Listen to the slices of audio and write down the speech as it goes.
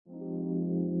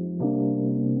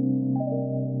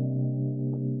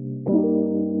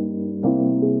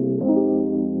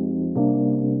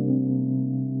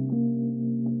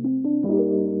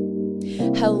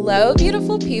Hello,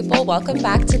 beautiful people. Welcome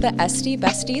back to the SD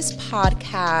Besties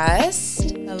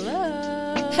podcast.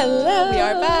 Hello. We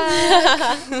are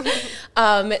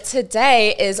back.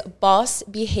 Today is Boss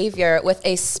Behavior with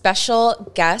a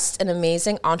special guest, an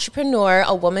amazing entrepreneur,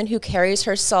 a woman who carries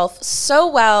herself so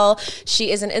well. She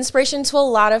is an inspiration to a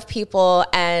lot of people,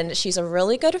 and she's a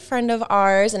really good friend of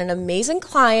ours and an amazing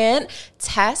client,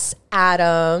 Tess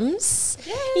Adams.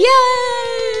 Yay!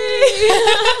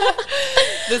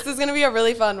 This is going to be a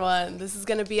really fun one. This is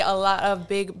going to be a lot of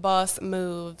big boss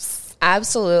moves.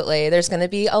 Absolutely. There's going to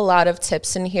be a lot of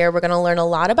tips in here. We're going to learn a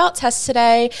lot about Tess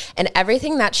today and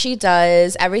everything that she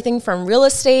does, everything from real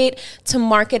estate to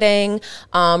marketing.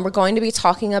 We're going to be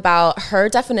talking about her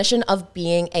definition of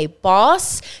being a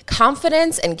boss,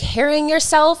 confidence and carrying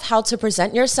yourself, how to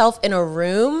present yourself in a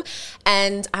room.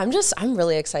 And I'm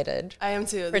really excited. I am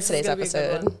too. For today's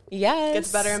episode. Yes.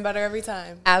 Gets better and better every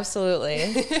time.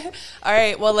 Absolutely. All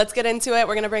right. Well, let's get into it.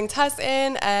 We're going to bring Tess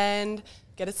in and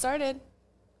get it started.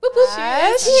 Boop, boop.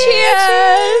 Cheers.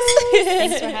 Cheers.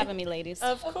 Thanks for having me, ladies.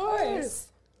 Of course.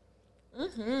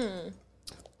 Mm-hmm.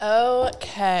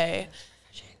 Okay.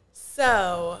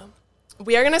 So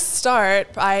we are going to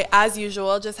start by, as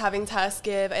usual, just having Tess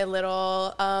give a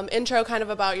little intro kind of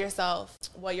about yourself,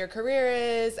 what your career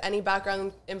is, any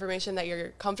background information that you're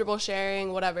comfortable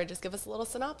sharing, whatever. Just give us a little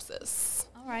synopsis.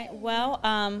 All right. Well,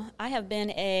 I have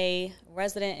been a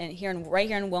resident right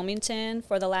here in Wilmington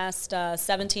for the last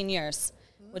 17 years.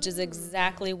 Which is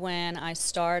exactly when I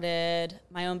started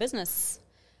my own business.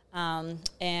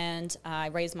 And I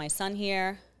raised my son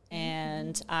here,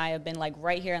 and I have been like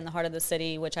right here in the heart of the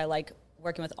city, which I like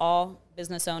working with all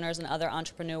business owners and other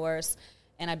entrepreneurs.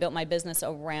 And I built my business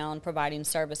around providing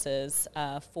services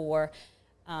for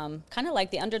kind of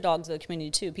like the underdogs of the community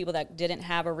too, people that didn't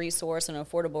have a resource, an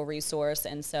affordable resource.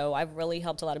 And so I've really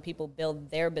helped a lot of people build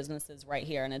their businesses right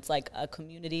here. And it's like a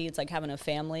community, it's like having a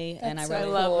family. That's and I so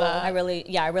really love that.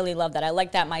 I really love that. I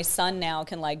like that my son now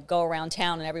can like go around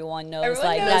town and everyone knows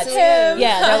That's him. him.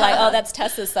 Yeah, they're like, oh, that's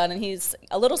Tessa's son. And he's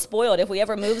a little spoiled. If we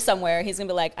ever move somewhere, he's going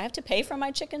to be like, I have to pay for my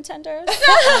chicken tenders?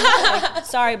 Like,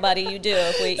 sorry, buddy, you do.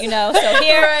 If we, so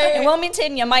here in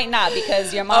Wilmington, you might not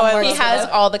because your mom works. He has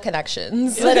all the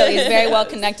connections. Literally, he's very well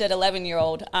connected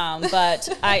 11-year-old. But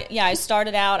I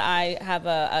started out, I have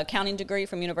a accounting degree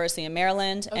from University of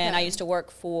Maryland, and I used to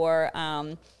work for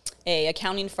a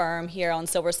accounting firm here on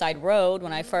Silverside Road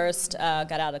when I first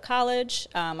got out of college.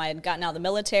 I had gotten out of the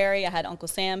military. I had Uncle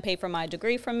Sam pay for my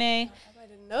degree for me. I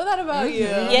didn't know that about you.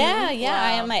 Yeah.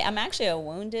 Wow. I'm actually a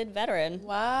wounded veteran.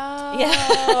 Wow.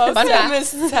 Yeah. So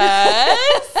Miss Tess.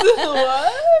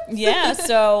 What? Yeah,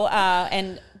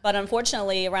 but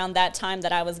unfortunately, around that time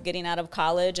that I was getting out of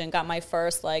college and got my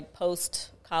first,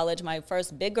 post-college, my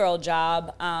first big girl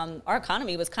job, our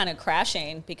economy was kind of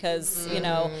crashing because,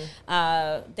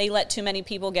 they let too many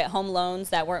people get home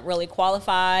loans that weren't really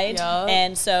qualified. Yep.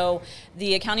 And so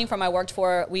the accounting firm I worked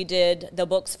for, we did the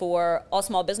books for all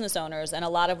small business owners, and a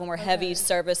lot of them were heavy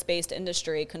service-based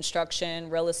industry,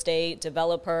 construction, real estate,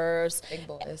 developers.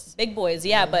 Big boys,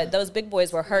 yeah, but those big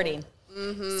boys were hurting.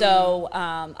 Mm-hmm. So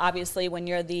obviously when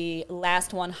you're the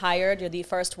last one hired, you're the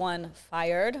first one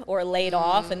fired or laid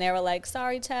off. And they were like,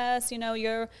 sorry, Tess,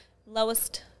 you're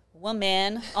lowest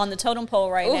woman on the totem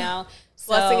pole right now.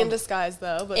 So Blessing in disguise,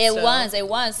 though. But it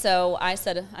was. So I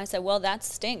said, well, that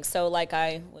stinks. So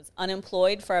I was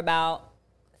unemployed for about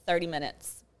 30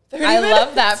 minutes. I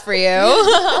love that for you.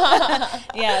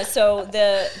 Yeah, so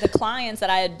the clients that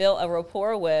I had built a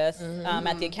rapport with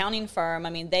at the accounting firm,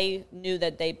 they knew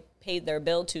that they paid their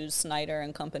bill to Snyder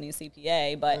and Company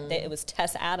CPA, but it was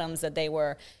Tess Adams that they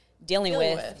were dealing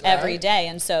with every day.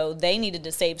 And so they needed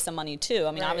to save some money too.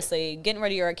 Obviously getting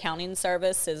rid of your accounting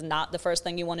service is not the first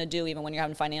thing you want to do, even when you're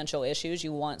having financial issues.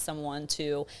 You want someone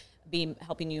to be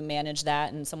helping you manage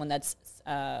that, and someone that's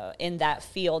in that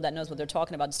field that knows what they're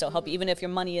talking about to still help you. Even if your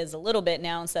money is a little bit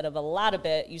now instead of a lot of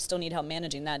it, you still need help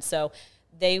managing that. So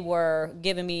they were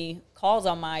giving me calls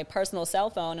on my personal cell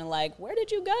phone and like, where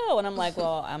did you go? And I'm like,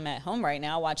 well, I'm at home right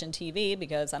now watching TV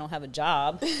because I don't have a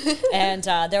job. And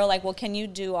they were like, well, can you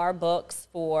do our books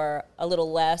for a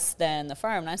little less than the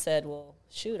firm? And I said, well,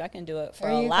 shoot, I can do it for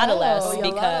a lot of less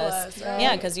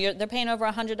because they're paying over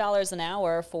 $100 an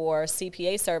hour for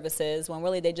CPA services when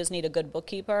really they just need a good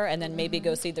bookkeeper and then maybe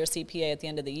go see their CPA at the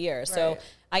end of the year. Right. So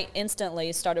I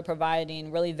instantly started providing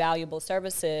really valuable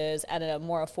services at a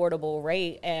more affordable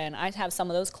rate, and I have some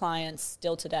of those clients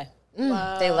still today.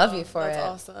 Wow. They love you for it.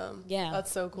 That's awesome. Yeah.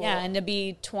 That's so cool. Yeah, and to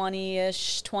be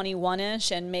 20-ish,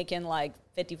 21-ish and making like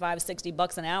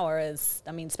 $55-$60 an hour is,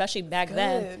 I mean, especially back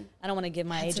then. I don't want to give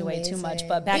my age away too much,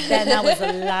 but back then that was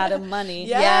a lot of money.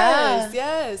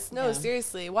 Yes. No,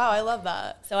 seriously. Wow, I love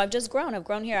that. So I've just grown. I've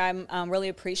grown here. I'm really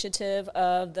appreciative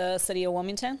of the city of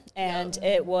Wilmington. And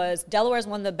Delaware is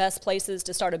one of the best places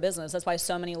to start a business. That's why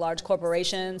so many large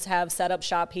corporations have set up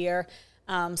shop here.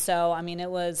 So, I mean,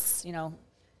 it was,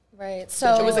 Right.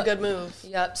 So it was a good move.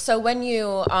 Yep. So when you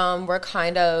were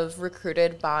kind of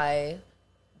recruited by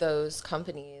those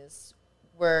companies,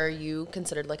 were you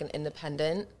considered like an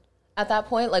independent at that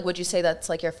point? Like, would you say that's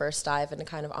like your first dive into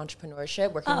kind of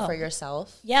entrepreneurship, working for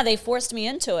yourself? Yeah, they forced me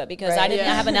into it because I didn't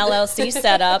have an LLC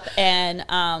set up.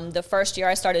 And the first year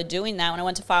I started doing that, when I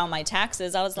went to file my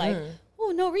taxes, I was like,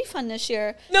 oh, no refund this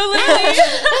year. No, literally.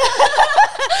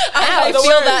 I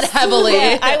feel that heavily.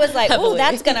 Yeah, I was like, oh,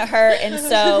 that's going to hurt. And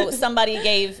so somebody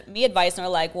gave me advice and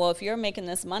they're like, well, if you're making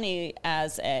this money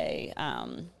as a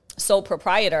sole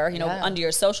proprietor, under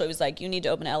your social, he was like, you need to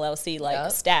open an LLC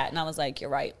like stat. And I was like, you're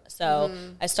right. So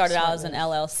I started out as an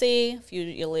LLC. A few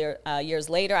years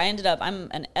later, I'm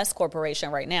an S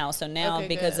corporation right now. So now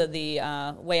because of the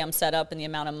way I'm set up and the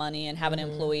amount of money and having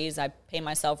employees, I pay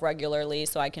myself regularly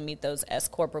so I can meet those S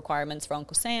corp requirements for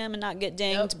Uncle Sam and not get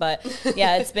dinged. But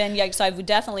yeah, it's been, so I've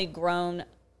definitely grown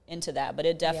into that, but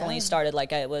it definitely started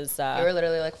like I was. You were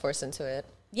literally like forced into it.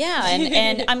 Yeah,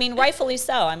 and I mean, rightfully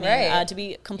so. I mean, to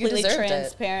be completely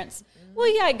transparent.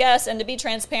 Well, yeah, I guess. And to be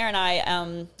transparent,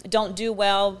 I don't do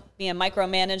well being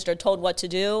micromanaged or told what to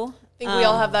do. I think we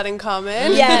all have that in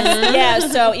common. Yes, yeah.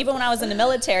 So even when I was in the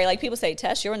military, like people say,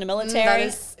 Tess, you're in the military. That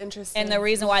is interesting. And the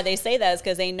reason why they say that is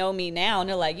because they know me now. And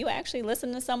they're like, you actually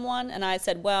listen to someone? And I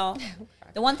said, well,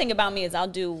 the one thing about me is I'll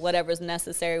do whatever's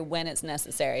necessary when it's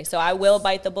necessary. So I will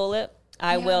bite the bullet.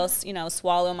 I will,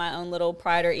 swallow my own little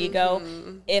pride or ego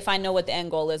if I know what the end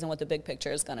goal is and what the big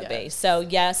picture is going to be. So,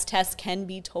 yes, Tess can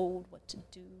be told what to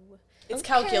do. It's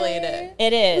calculated.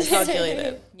 It is.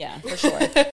 Calculated. Yeah, for sure.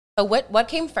 So what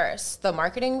came first, the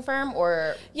marketing firm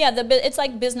or? Yeah, it's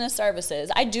like business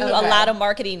services. I do a lot of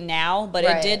marketing now, but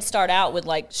it did start out with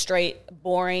like straight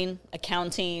boring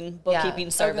accounting,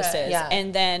 bookkeeping services. Yeah.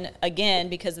 And then, again,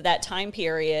 because of that time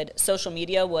period, social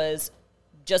media was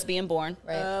just being born.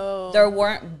 Right. Oh. There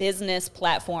weren't business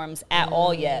platforms at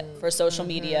all yet for social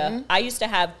media. I used to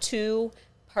have 2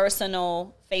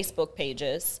 personal Facebook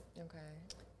pages. Okay.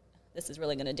 This is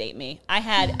really going to date me.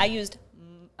 I used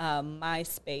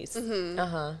MySpace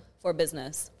for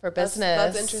business.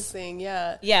 That's interesting,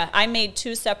 yeah. Yeah, I made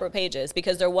 2 separate pages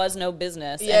because there was no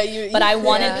business. Yeah, but I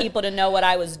wanted people to know what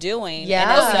I was doing.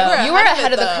 Yeah, so you were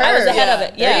ahead of the curve. I was ahead of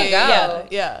it. Yeah, there you go.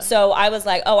 Yeah. So I was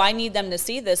like, I need them to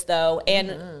see this though.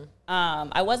 And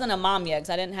I wasn't a mom yet because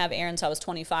I didn't have Aaron until I was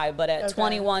 25. But at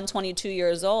 21, 22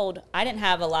 years old, I didn't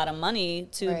have a lot of money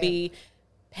to be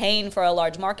paying for a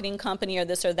large marketing company or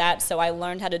this or that. So I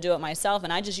learned how to do it myself.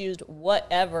 And I just used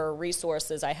whatever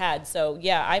resources I had. So,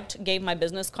 yeah, I gave my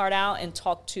business card out and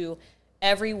talked to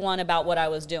everyone about what I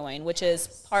was doing, which is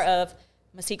part of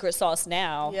my secret sauce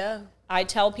now. Yeah. I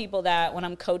tell people that when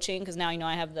I'm coaching, because now,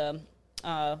 I have the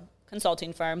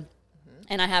consulting firm.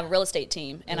 And I have a real estate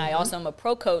team. And I also am a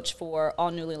pro coach for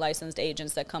all newly licensed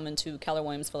agents that come into Keller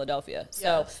Williams, Philadelphia.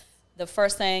 So the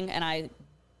first thing, and I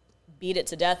beat it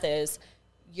to death, is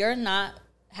you're not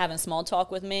having small talk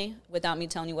with me without me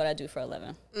telling you what I do for a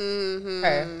living.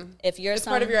 If you're it's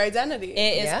part of your identity.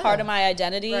 It is part of my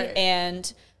identity. Right.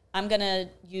 And I'm going to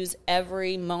use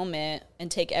every moment and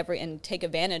take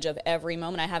advantage of every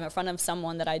moment I have in front of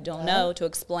someone that I don't know to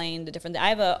explain the different. I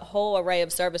have a whole array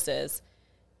of services.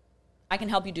 I can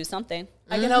help you do something.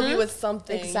 I can help you with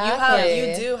something. Exactly.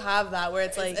 You do have that where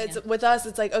it's like, it's with us,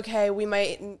 it's like, okay, you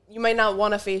might not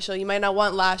want a facial, you might not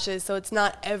want lashes, so it's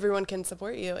not everyone can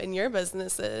support you in your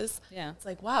businesses. Yeah. It's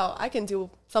like, wow, I can do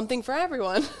something for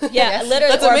everyone. Yeah,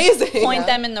 literally. That's amazing. Point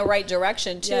them in the right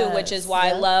direction too, which is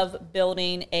why I love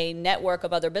building a network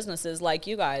of other businesses like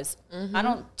you guys. I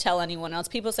don't tell anyone else.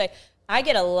 People say, I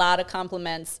get a lot of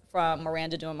compliments from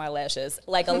Miranda doing my lashes,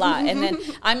 like a lot. And then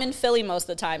I'm in Philly most of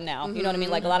the time now. You know what I mean?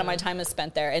 Like a lot of my time is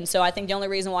spent there. And so I think the only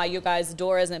reason why you guys'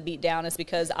 door isn't beat down is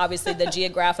because obviously the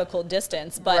geographical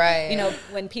distance. But,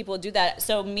 when people do that,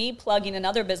 so me plugging in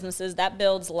other businesses, that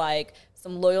builds like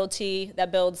some loyalty,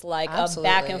 that builds like a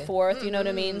back and forth, you know what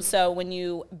I mean? So when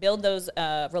you build those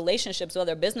relationships with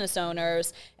other business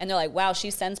owners and they're like, wow, she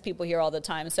sends people here all the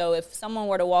time. So if someone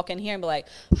were to walk in here and be like,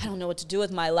 I don't know what to do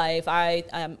with my life, I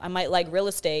might like real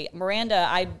estate. Miranda,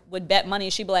 I would bet money.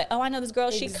 She'd be like, oh, I know this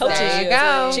girl, she coaches you.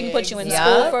 She can put you in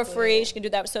school for free. She can do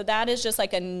that. So that is just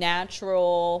like a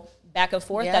natural back and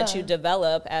forth that you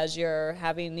develop as you're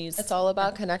having these. It's all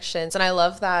about connections. And I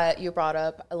love that you brought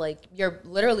up, like, you're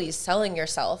literally selling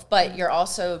yourself, but you're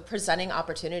also presenting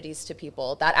opportunities to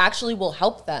people that actually will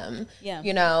help them,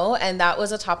 you know? And that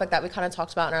was a topic that we kind of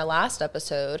talked about in our last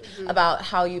episode about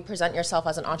how you present yourself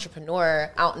as an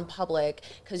entrepreneur out in public,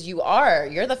 because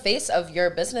you're the face of your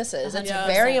businesses. It's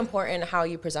very important how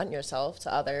you present yourself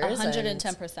to others.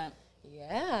 110%.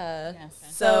 Yeah.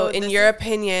 So in your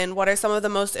opinion, what are some of the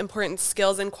most important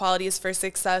skills and qualities for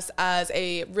success as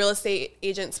a real estate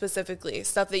agent specifically?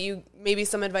 Stuff that maybe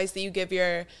some advice that you give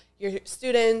your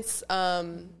students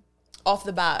off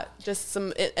the bat, just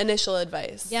some initial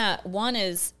advice. Yeah. One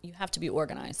is you have to be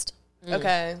organized.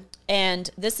 Okay. And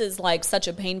this is like such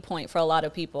a pain point for a lot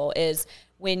of people is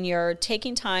when you're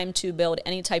taking time to build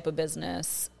any type of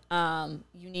business,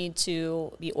 you need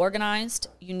to be organized.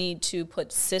 You need to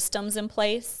put systems in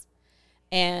place.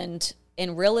 And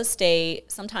in real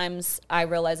estate, sometimes I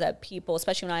realize that people,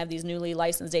 especially when I have these newly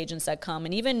licensed agents that come,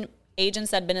 and even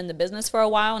agents that have been in the business for a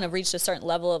while and have reached a certain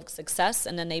level of success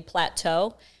and then they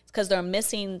plateau, it's because they're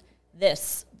missing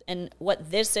this. And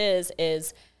what this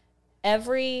is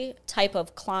every type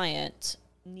of client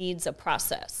needs a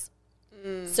process.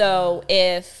 So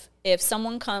if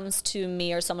someone comes to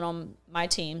me or someone on my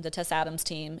team, the Tess Adams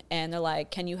team, and they're like,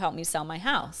 can you help me sell my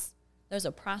house? There's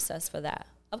a process for that.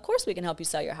 Of course we can help you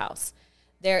sell your house.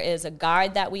 There is a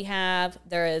guide that we have.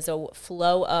 There is a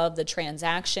flow of the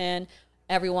transaction.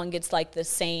 Everyone gets like the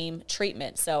same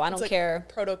treatment. So I don't care.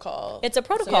 Protocol. It's a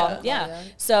protocol, yeah.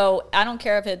 So I don't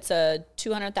care if it's a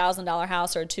 $200,000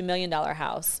 house or a $2 million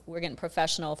house. We're getting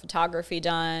professional photography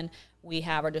done. We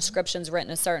have our descriptions written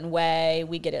a certain way.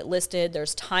 We get it listed.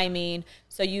 There's timing.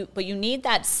 But you need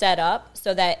that set up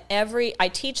so that I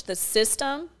teach the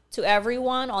system to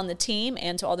everyone on the team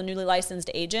and to all the newly licensed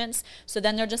agents. So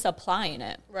then they're just applying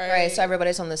it. Right. So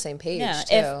everybody's on the same page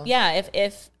too.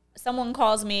 If someone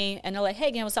calls me and they're like,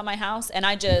 hey, can you sell my house? And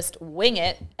I just wing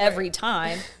it every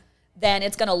time. Then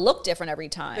it's going to look different every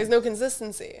time. There's no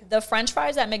consistency. The French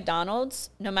fries at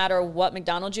McDonald's, no matter what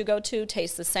McDonald's you go to,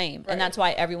 taste the same. And that's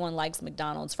why everyone likes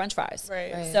McDonald's French fries.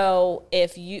 Right. So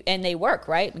and they work,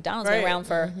 right? McDonald's been around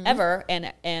forever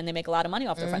and they make a lot of money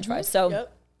off their French fries. So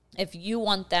if you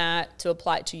want that to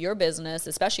apply to your business,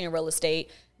 especially in real estate,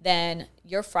 then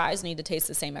your fries need to taste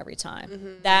the same every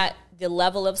time. The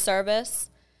level of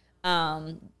service,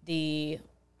 the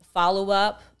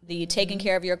follow-up, the taking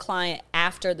care of your client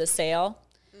after the sale.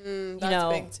 That's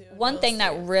big too. One thing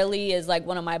that really is like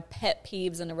one of my pet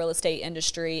peeves in the real estate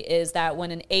industry is that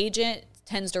when an agent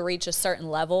tends to reach a certain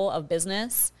level of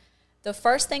business, the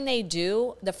first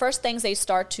things they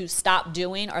start to stop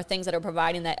doing are things that are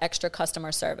providing that extra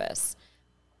customer service.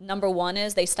 Number one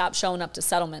is they stop showing up to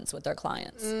settlements with their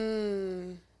clients.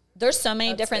 There's so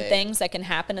many different things that can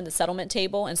happen at the settlement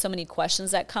table and so many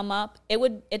questions that come up.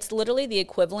 It's literally the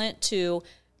equivalent to,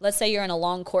 let's say you're in a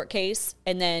long court case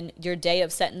and then your day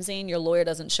of sentencing, your lawyer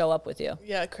doesn't show up with you.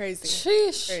 Yeah, crazy.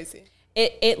 Sheesh. Crazy.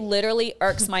 It literally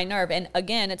irks my nerve. And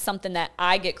again, it's something that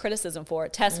I get criticism for.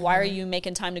 Tess, why are you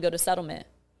making time to go to settlement?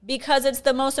 Because it's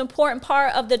the most important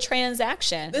part of the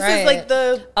transaction. This is like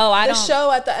the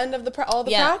show at the end of all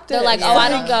the practice. They're like,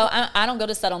 I don't go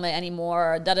to settlement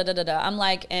anymore. Or da da da da da. I'm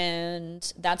like,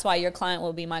 and that's why your client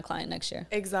will be my client next year.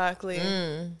 Exactly.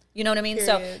 You know what I mean?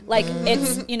 Period. So like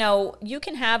it's you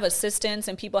can have assistants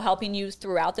and people helping you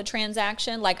throughout the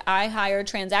transaction. Like I hire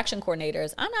transaction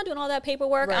coordinators. I'm not doing all that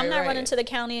paperwork. I'm not running to the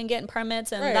county and getting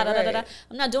permits and da da da da.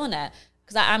 I'm not doing that.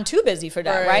 Because I'm too busy for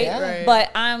that, right?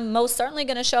 But I'm most certainly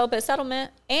going to show up at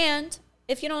settlement. And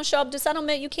if you don't show up to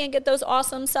settlement, you can't get those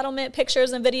awesome settlement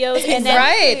pictures and videos. And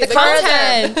then the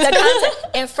content.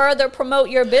 And further promote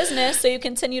your business so you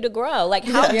continue to grow. Like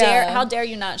how dare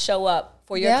you not show up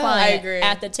for your client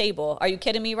at the table? Are you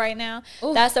kidding me right now?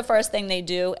 Ooh. That's the first thing they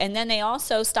do. And then they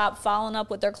also stop following up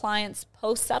with their clients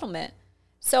post-settlement.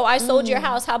 So I sold your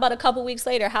house. How about a couple weeks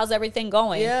later? How's everything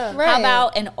going? Yeah. How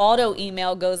about an auto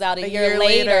email goes out a year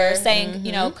later saying,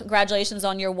 congratulations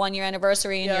on your 1-year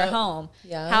anniversary in your home.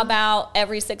 Yeah. How about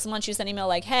every 6 months you send an email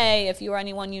like, hey, if you or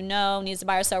anyone you know needs to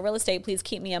buy or sell real estate, please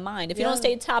keep me in mind. If you don't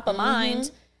stay top of mind.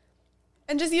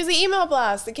 And just use the email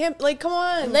blast. It can't, come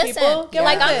on, listen, people.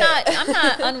 I'm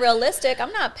not unrealistic.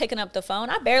 I'm not picking up the phone.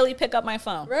 I barely pick up my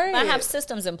phone. Right. I have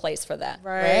systems in place for that.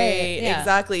 Right. Yeah.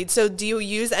 Exactly. So do you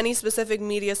use any specific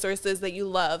media sources that you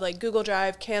love? Like Google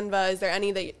Drive, Canva? Is there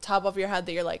any that top of your head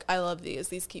that you're like, I love these.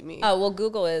 These keep me. Oh, well,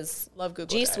 Google love Google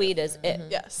G Drive. Suite is it.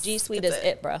 Yes. G Suite is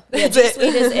it, bro. Yeah, G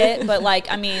Suite is it. But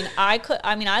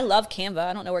I love Canva.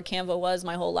 I don't know where Canva was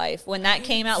my whole life. When that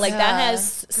came out, that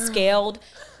has scaled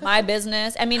my business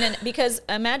business. I mean, and because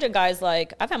imagine guys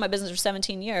like, I've had my business for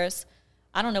 17 years.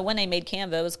 I don't know when they made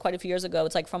Canva. It was quite a few years ago.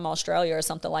 It's like from Australia or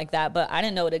something like that, but I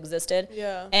didn't know it existed.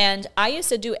 Yeah. And I used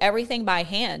to do everything by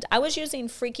hand. I was using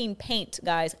freaking Paint,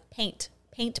 guys. Paint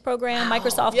program, wow.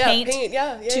 Microsoft Paint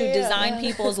to design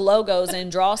people's logos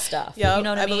and draw stuff. Yeah, you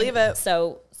know what I mean? believe it.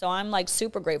 So I'm like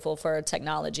super grateful for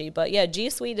technology. But yeah, G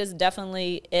Suite is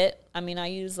definitely it. I mean, I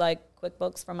use like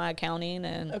QuickBooks for my accounting,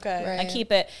 and I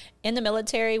keep it in the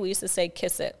military. We used to say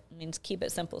kiss it. It means keep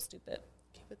it simple, stupid.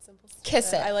 It's simple.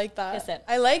 Kiss it. I like that. Kiss it.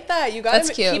 I like that. You got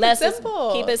to keep it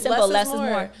simple. Keep it simple. Less is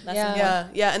more.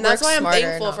 Yeah. And that's why I'm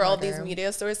thankful for all these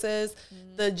media sources,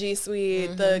 the G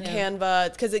Suite, the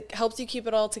Canva, because it helps you keep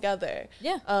it all together.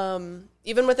 Yeah.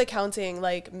 Even with accounting,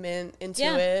 like Mint,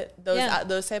 Intuit,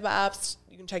 those type of apps,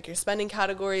 you can check your spending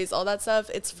categories, all that stuff.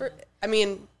 It's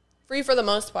free for the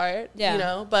most part, you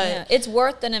know, but it's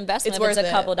worth an investment. It's a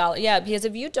couple dollars. Yeah, because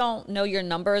if you don't know your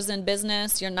numbers in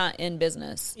business, you're not in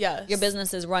business. Yes. Your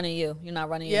business is running you. You're not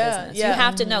running your business. You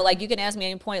have to know, like, you can ask me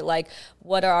at any point, like,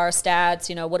 what are our stats?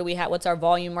 You know, what do we have? What's our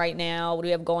volume right now? What do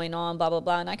we have going on? Blah, blah,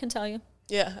 blah. And I can tell you.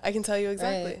 Yeah, I can tell you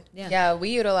exactly. Right. Yeah, we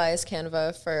utilize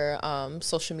Canva for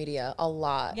social media a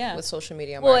lot with social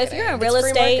media marketing. Well, if you're in real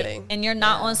estate and you're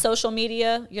not on social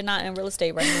media, you're not in real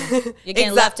estate right now. You're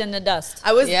getting left in the dust.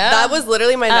 That was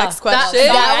literally my next question.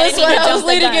 That was what I was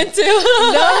leading into.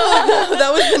 No,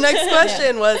 that was the next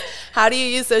question was, how do you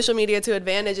use social media to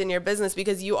advantage in your business?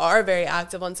 Because you are very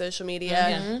active on social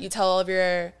media. You tell all of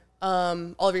your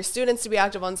students to be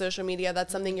active on social media.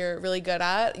 That's something you're really good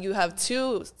at. You have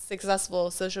 2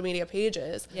 successful social media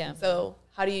pages. Yeah. So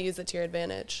how do you use it to your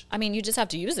advantage? I mean, you just have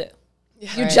to use it.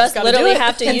 Yeah. You just literally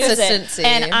have to use it.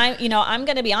 And I'm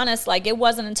going to be honest, like, it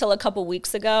wasn't until a couple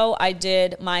weeks ago I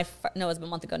did it's been a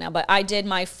month ago now, but I did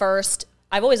my first,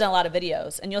 I've always done a lot of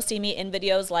videos, and you'll see me in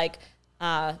videos like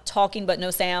talking but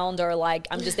no sound, or like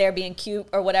I'm just there being cute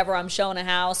or whatever. I'm showing a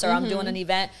house or I'm doing an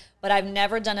event. But I've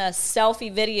never done a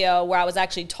selfie video where I was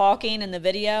actually talking in the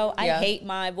video. I hate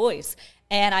my voice.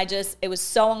 And it was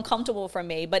so uncomfortable for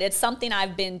me. But it's something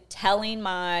I've been telling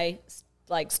my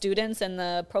students in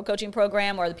the pro coaching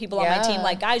program or the people on my team,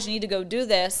 like, guys, you need to go do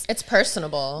this. It's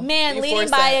personable. Man, leading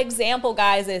by example,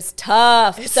 guys, is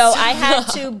tough. I had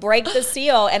to break the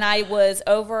seal. And I was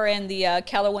over in the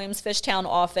Keller Williams Fishtown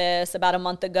office about a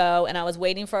month ago, and I was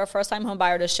waiting for a first-time home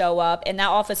buyer to show up. And that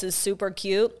office is super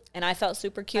cute. And I felt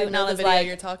super cute. And I was the video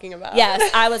you're talking about. Yes.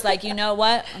 I was like, you know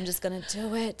what? I'm just going to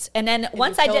do it. And then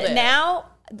once I did, now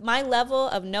my level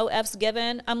of no F's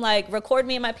given, I'm like, record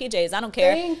me in my PJs. I don't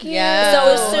care. Thank you. Yeah.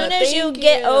 So as soon as you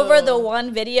get over the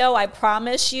one video, I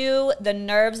promise you the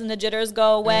nerves and the jitters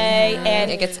go away.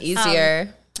 And it gets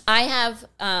easier. I have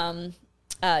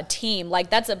a team. Like,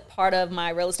 that's a part of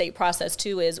my real estate process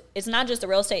too, is it's not just the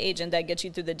real estate agent that gets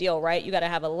you through the deal, right? You got to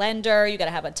have a lender, you got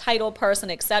to have a title person,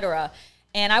 etc.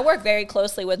 And I work very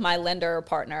closely with my lender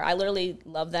partner. I literally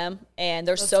love them, and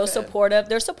they're supportive.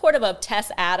 They're supportive of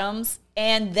Tess Adams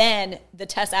and then the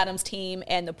Tess Adams team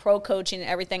and the pro coaching and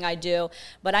everything I do.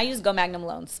 But I use Go Magnum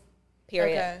Loans,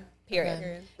 period. Okay.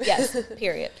 Period. Yes,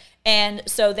 period. And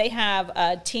so they have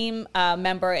a team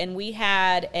member, and we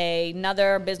had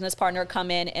another business partner come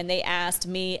in, and they asked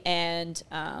me and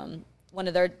one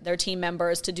of their team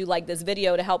members to do like this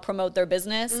video to help promote their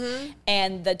business.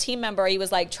 And the team member, he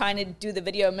was like trying to do the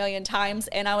video a million times.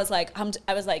 And I was like,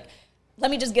 let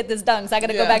me just get this done because I got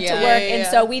to go back to work. And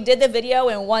so we did the video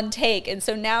in one take. And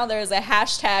so now there's a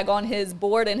hashtag on his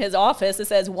board in his office that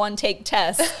says "One Take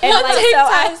Tess." And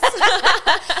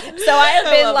so I have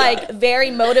been like very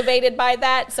motivated by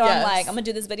that. So I'm like, I'm gonna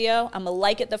do this video. I'm gonna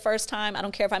like it the first time. I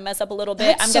don't care if I mess up a little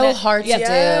bit. I'm gonna hard to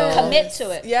do. Commit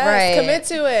to it. Yes, commit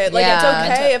to it. Like, it's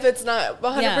okay if it's not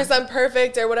 100%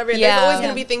 perfect or whatever. There's always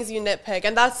gonna be things you nitpick,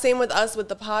 and that's same with us with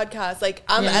the podcast. Like,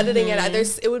 I'm editing it.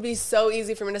 It would be so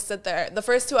easy for me to sit there. The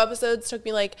first 2 episodes took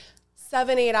me like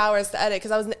 7-8 hours to edit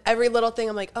because I was in every little thing.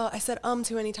 I'm like, oh, I said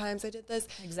too many times. I did this.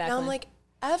 Exactly. Now I'm like,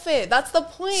 F it. That's the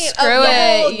point. Screw of the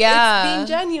it. whole, Yeah. It's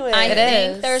being genuine. I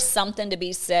think there's something to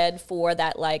be said for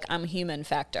that, like, I'm human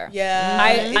factor. Yeah.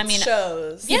 I mean,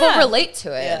 shows. People relate to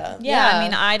it. Yeah.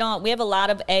 I mean, we have a lot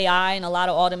of AI and a lot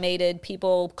of automated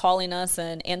people calling us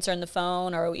and answering the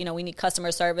phone, or, we need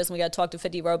customer service and we got to talk to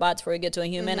 50 robots before we get to a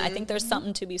human. I think there's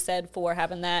something to be said for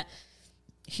having that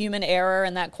human error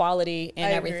and that quality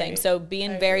and everything. So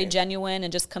being very genuine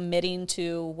and just committing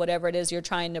to whatever it is you're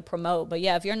trying to promote. But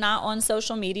yeah, if you're not on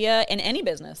social media in any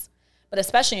business, but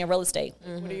especially in real estate.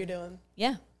 What are you doing?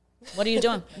 Yeah. What are you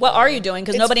doing? What are you doing?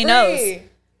 Because nobody knows.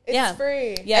 It's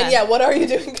free. Yeah. And what are you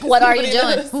doing? What are you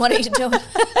doing? What are you doing?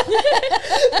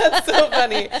 That's so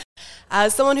funny.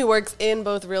 as someone who works in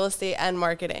both real estate and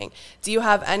marketing, do you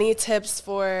have any tips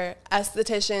for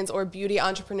estheticians or beauty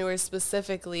entrepreneurs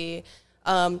specifically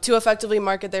to effectively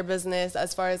market their business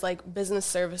as far as like business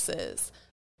services?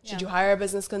 Should you hire a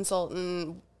business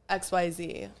consultant,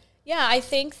 XYZ? Yeah, I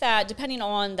think that depending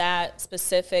on that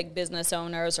specific business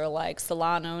owners or like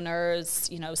salon owners,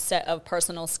 you know, set of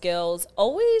personal skills,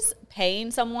 always paying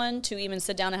someone to even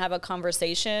sit down and have a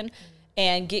conversation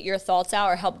and get your thoughts out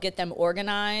or help get them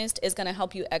organized is going to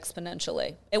help you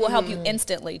exponentially. It will help you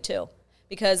instantly too.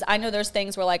 Because I know there's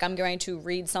things where like I'm going to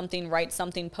read something, write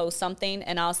something, post something,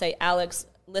 and I'll say, Alex,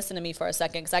 listen to me for a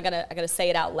second because I gotta say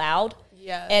it out loud.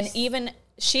 Yes. And even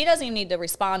she doesn't even need to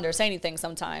respond or say anything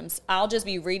sometimes. I'll just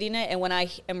be reading it, and when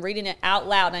I am reading it out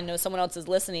loud and I know someone else is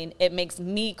listening, it makes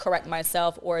me correct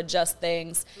myself or adjust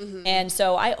things. And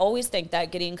so I always think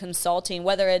that getting consulting,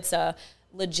 whether it's a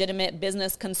legitimate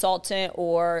business consultant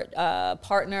or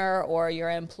partner or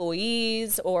your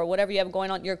employees or whatever you have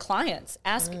going on, your clients,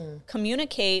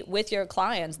 communicate with your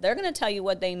clients. They're going to tell you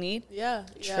what they need. Yeah.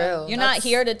 True. You're not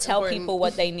here to tell important. people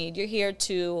what they need.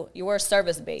 You're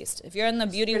service based. If you're in the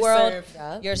beauty For world,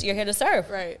 serve. you're here to serve.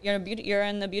 Right. You're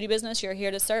in the beauty business. You're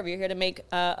here to serve. You're here to make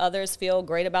others feel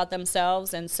great about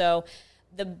themselves. And so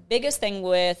the biggest thing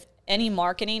with any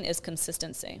marketing is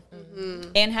consistency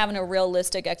and having a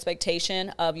realistic expectation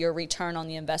of your return on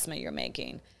the investment you're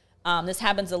making. This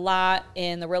happens a lot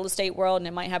in the real estate world, and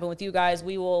it might happen with you guys.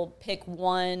 We will pick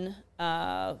one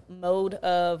mode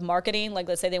of marketing. Like,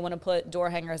 let's say they want to put door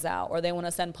hangers out or they want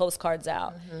to send postcards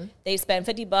out. They spend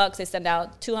 $50, they send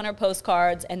out 200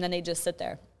 postcards, and then they just sit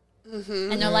there.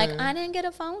 And they're like, I didn't get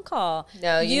a phone call.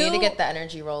 No, you need to get the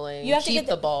energy rolling. You have Keep to get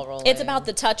the ball rolling. It's about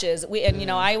the touches. And you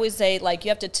know, I always say, like, you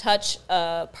have to touch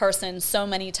a person so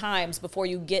many times before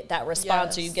you get that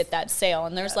response or you get that sale.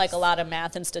 And there's like a lot of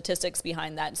math and statistics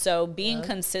behind that. So being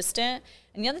consistent.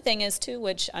 And the other thing is too,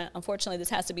 which unfortunately this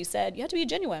has to be said, you have to be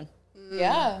genuine.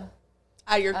 Yeah.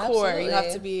 At your core, you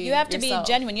have to be yourself.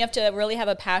 Genuine. You have to really have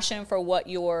a passion for what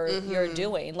you're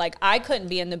doing. Like, I couldn't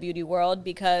be in the beauty world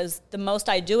because the most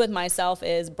I do with myself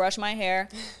is brush my hair,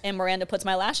 and Miranda puts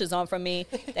my lashes on for me.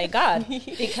 Thank God,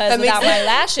 because without my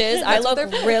lashes, I look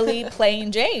really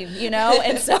plain Jane, you know.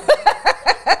 And so,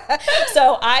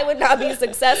 so I would not be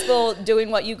successful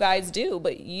doing what you guys do.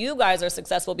 But you guys are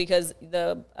successful because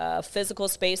the physical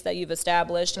space that you've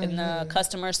established and the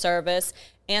customer service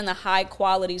and the high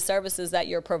quality services that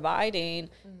you're providing,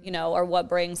 you know, are what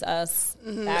brings us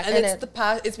back. And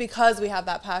it's because we have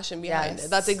that passion behind it.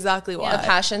 That's exactly why. The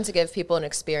passion to give people an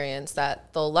experience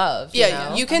that they'll love. Yeah,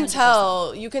 know? you can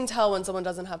 100%. You can tell when someone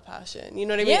doesn't have passion. You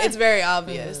know what I mean? Yeah. It's very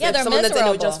obvious. Yeah, if they're someone miserable. that's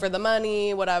in it just for the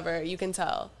money, whatever, you can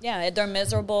tell. Yeah, they're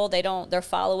miserable. Their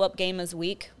follow-up game is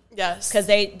weak. Yes. Because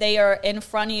they are in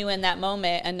front of you in that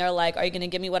moment, and they're like, are you going to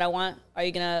give me what I want? Are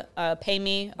you going to pay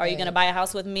me? Are you going to buy a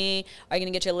house with me? Are you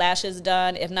going to get your lashes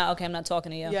done? If not, okay, I'm not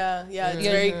talking to you. Yeah, it's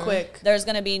very quick. There's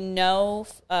going to be no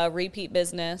repeat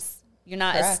business. You're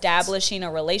not establishing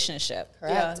a relationship.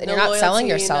 Correct. Yeah, And no you're not loyalty, selling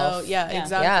yourself. Exactly.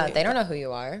 Yeah, they don't know who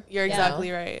you are. You're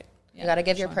exactly right. You got to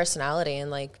give your personality and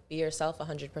like be yourself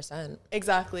 100%.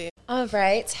 Exactly. All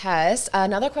right, Tess,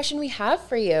 another question we have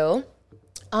for you.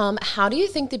 How do you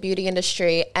think the beauty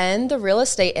industry and the real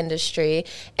estate industry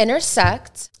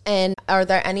intersect? And are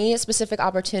there any specific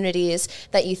opportunities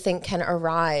that you think can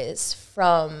arise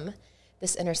from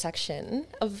this intersection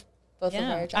of both of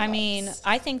our jobs? I mean,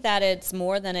 I think that it's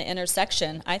more than an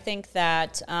intersection. I think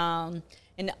that, and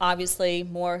obviously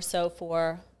more so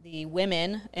for the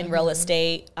women in real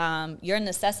estate, you're a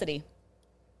necessity.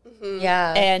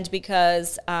 Yeah. And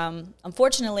because,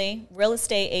 unfortunately, real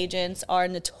estate agents are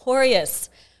notorious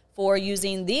for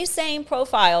using the same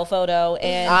profile photo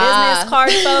and business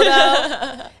card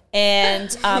photo.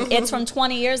 And it's from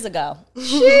 20 years ago.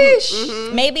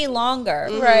 Sheesh. Maybe longer.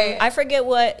 Right. I forget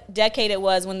what decade it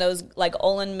was when those like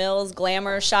Olin Mills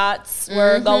glamour shots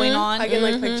were going on. I can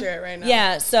like picture it right now.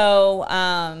 Yeah. So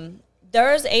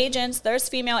there's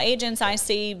female agents. I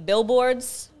see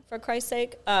billboards, for Christ's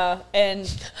sake,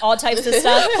 and all types of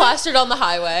stuff. Plastered on the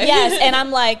highway. Yes, and I'm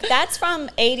like, that's from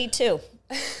 82.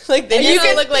 Like they you don't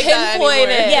can look like that pinpoint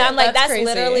anymore. it. Yeah, I'm like, that's crazy.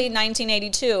 literally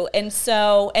 1982.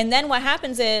 And then what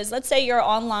happens is, let's say you're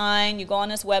online, you go on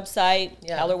this website,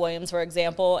 Keller Williams, for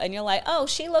example, and you're like, oh,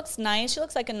 she looks nice. She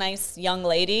looks like a nice young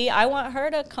lady. I want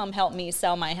her to come help me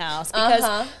sell my house.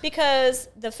 Because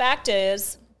the fact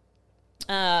is,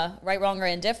 right, wrong, or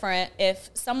indifferent, if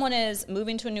someone is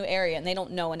moving to a new area and they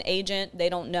don't know an agent, they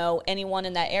don't know anyone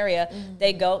in that area,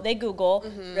 they Google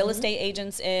real estate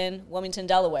agents in Wilmington,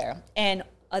 Delaware, and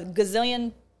a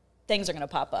gazillion things are going to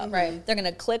pop up. Right. They're going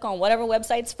to click on whatever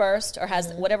websites first or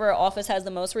has whatever office has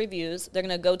the most reviews. They're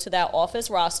going to go to that office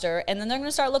roster, and then they're going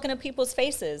to start looking at people's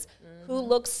faces. Who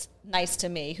looks nice to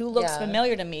me? Who looks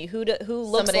familiar to me? Who looks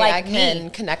Somebody like I can me?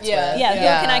 connect with. Yeah, who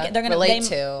can I? They're going to relate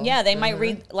to. Yeah, they might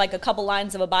read like a couple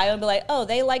lines of a bio and be like, "Oh,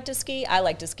 they like to ski. I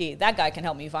like to ski. That guy can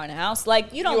help me find a house."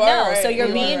 Like you don't know, right. so you're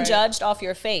You being are right. judged off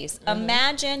your face.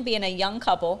 Imagine being a young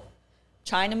couple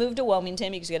trying to move to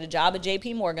Wilmington because you get a job at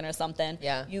JP Morgan or something.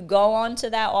 Yeah. You go onto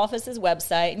that office's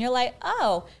website and you're like,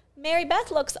 "Oh, Mary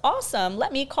Beth looks awesome.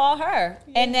 Let me call her."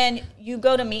 And then you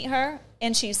go to meet her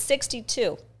and she's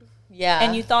 62. Yeah.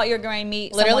 And you thought you were going to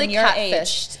meet literally someone your age.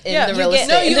 catfished in the real get-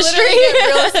 estate no, You industry. literally get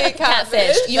real estate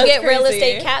catfish. You That's get real crazy.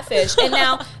 estate catfish. And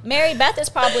now Mary Beth is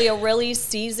probably a really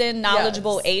seasoned,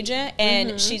 knowledgeable Yes. agent,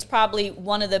 and she's probably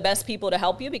one of the best people to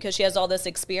help you because she has all this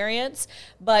experience.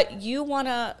 But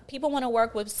people want to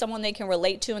work with someone they can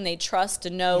relate to and they trust to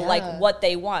know like what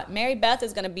they want. Mary Beth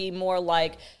is going to be more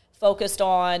like focused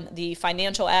on the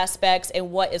financial aspects and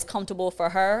what is comfortable for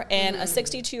her. And a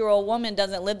 62-year-old woman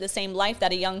doesn't live the same life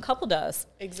that a young couple does.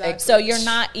 Exactly. So you're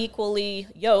not equally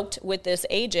yoked with this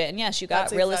agent. And yes, you got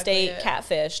That's real exactly estate it.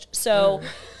 catfished. So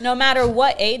no matter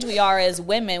what age we are as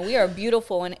women, we are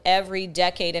beautiful in every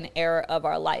decade and era of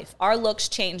our life. Our looks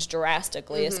change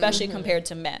drastically, especially compared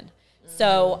to men.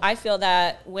 So I feel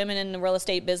that women in the real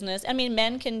estate business, I mean,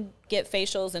 men can get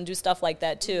facials and do stuff like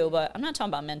that too, but I'm not talking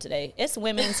about men today. It's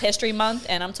Women's History Month,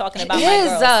 and I'm talking about my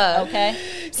girls,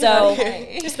 okay? So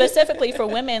specifically for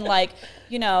women, like,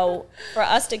 you know, for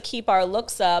us to keep our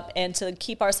looks up and to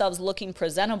keep ourselves looking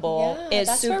presentable is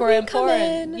that's super where we come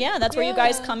important. in. Yeah, that's where you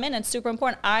guys come in. It's super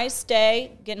important. I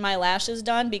stay getting my lashes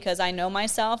done because I know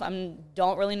myself. I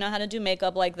don't really know how to do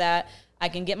makeup like that. I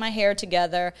can get my hair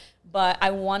together, but I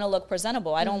want to look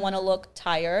presentable. I don't want to look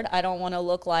tired. I don't want to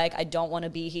look like I don't want to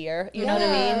be here. You know what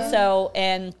I mean? So,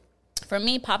 and for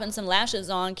me, popping some lashes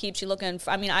on keeps you looking.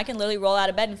 I mean, I can literally roll out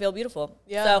of bed and feel beautiful.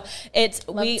 Yeah. So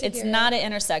it's not an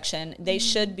intersection. They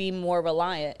should be more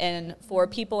reliant. And for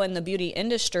people in the beauty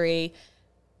industry,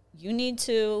 you need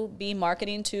to be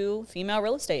marketing to female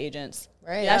real estate agents.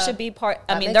 Right. That should be part.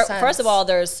 I That mean, makes first of sense. all,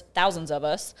 there's thousands of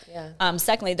us. Yeah.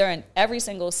 Secondly, they're in every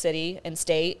single city and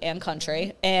state and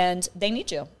country, and they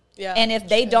need you. Yeah, And if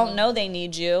they don't know they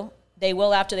need you, they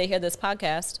will after they hear this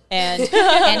podcast. And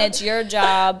and it's your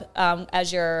job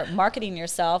as you're marketing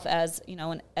yourself as, you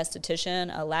know, an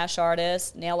esthetician, a lash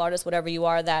artist, nail artist, whatever you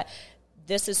are, that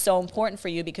this is so important for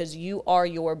you because you are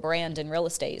your brand in real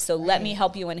estate. So let me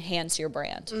help you enhance your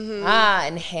brand.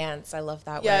 Enhance. I love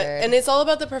that Yeah, word. and it's all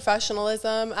about the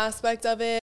professionalism aspect of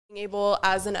it. Being able,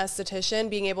 as an esthetician,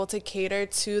 being able to cater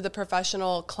to the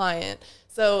professional client.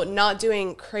 So not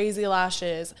doing crazy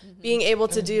lashes, being able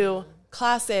to do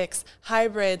classics,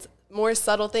 hybrids, more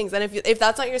subtle things. And if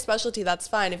that's not your specialty, that's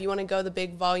fine. If you want to go the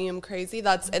big volume crazy,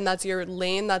 that's your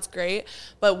lane, that's great.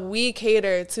 But we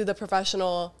cater to the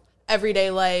professional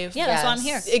everyday life. Yeah, that's why I'm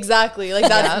here. Exactly. Like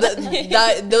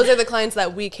that those are the clients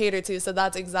that we cater to. So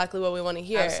that's exactly what we want to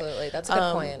hear. Absolutely. That's a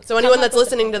good point. So anyone that's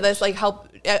listening to this, like, help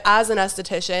as an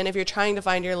esthetician, if you're trying to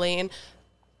find your lane,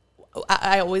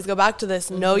 I always go back to this: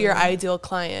 know your ideal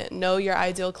client,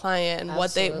 and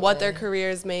what their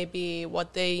careers may be,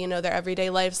 what they, you know, their everyday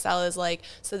lifestyle is like,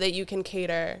 so that you can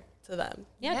cater to them.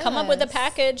 Yeah, come up with a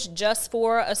package just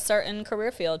for a certain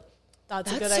career field.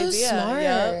 That's a good so idea. smart.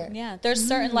 Yep. Yeah, there's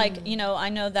certain, like, you know, I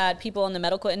know that people in the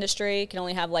medical industry can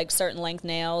only have like certain length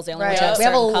nails. They only Right. have We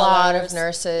have a certain lot colors. of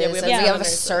nurses. Yeah, We we have, have we have a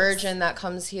nurses. surgeon that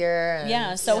comes here. And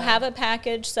Yeah, so have a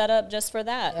package set up just for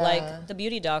that, Yeah. like the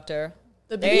beauty doctor.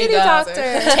 The There you beauty go. doctor.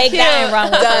 Take that and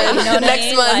run with it. You know what I Next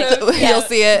mean? month, Like, you'll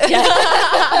see it.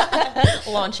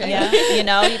 launching. yeah, you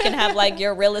know, you can have like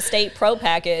your real estate pro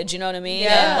package, you know what I mean?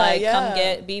 Yeah, and like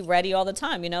yeah. be ready all the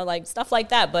time, you know, like stuff like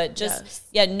that. But just,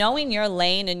 knowing your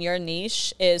lane and your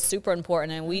niche is super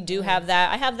important. And we do have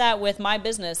that. I have that with my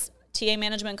business, TA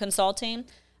Management Consulting.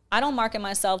 I don't market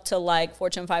myself to like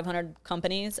Fortune 500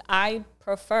 companies. I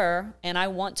prefer and I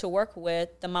want to work with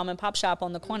the mom and pop shop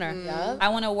on the corner. Yeah. I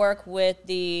want to work with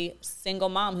the single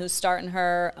mom who's starting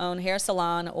her own hair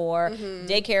salon or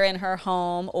daycare in her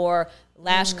home or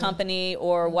lash company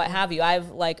or what have you.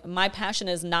 My passion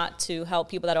is not to help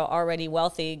people that are already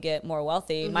wealthy get more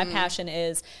wealthy. My passion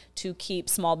is to keep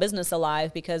small business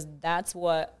alive, because that's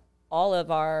what all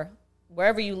of our,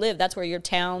 wherever you live, that's where your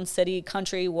town, city,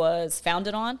 country was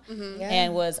founded on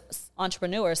and was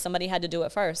entrepreneurs. Somebody had to do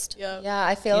it first. Yep. Yeah,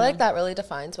 I feel like that really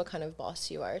defines what kind of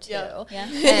boss you are too. Yeah. Yeah.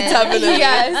 And, Definitely.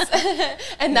 yes.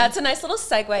 And that's a nice little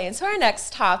segue into our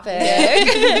next topic.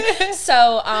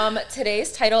 So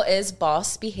today's title is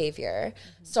Boss Behavior.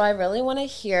 So I really want to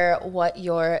hear what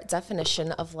your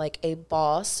definition of like a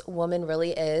boss woman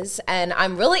really is. And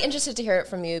I'm really interested to hear it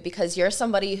from you because you're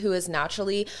somebody who is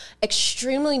naturally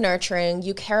extremely nurturing.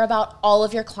 You care about all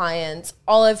of your clients,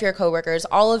 all of your coworkers,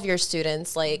 all of your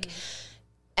students, like,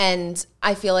 and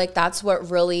I feel like that's what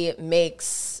really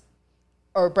makes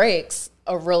or breaks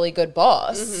a really good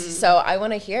boss. So I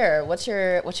want to hear what's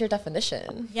your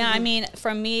definition? Yeah, I mean,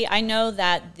 for me, I know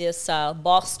that this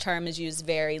boss term is used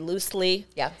very loosely.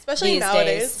 Yeah, especially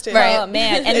nowadays too. Right, oh,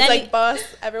 man, and it's then like boss.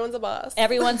 Everyone's a boss.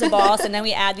 Everyone's a boss, and then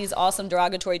we add these awesome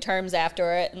derogatory terms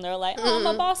after it, and they're like, "Oh, I'm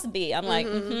a boss bee." I'm like,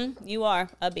 "You are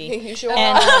a bee." You sure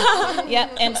and, are. Yeah,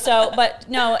 and so, but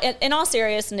no, in all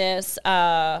seriousness,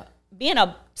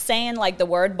 saying like the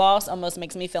word boss almost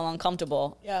makes me feel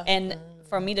uncomfortable. Yeah. And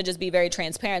for me to just be very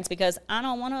transparent because I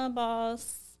don't want a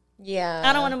boss. Yeah.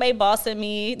 I don't want to be bossing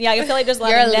me. Yeah, I feel like there's a lot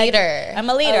You're of a leader. I'm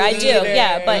a leader. I do. leader.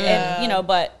 Yeah, but Yeah. And,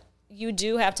 but you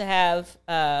do have to have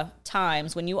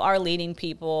times when you are leading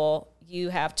people, you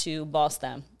have to boss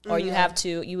them or you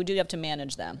do have to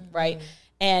manage them, right?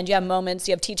 And you have moments,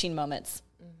 you have teaching moments.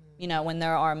 You know, when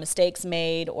there are mistakes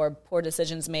made or poor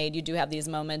decisions made, you do have these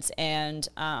moments. And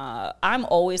I'm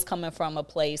always coming from a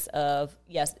place of,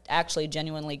 yes, actually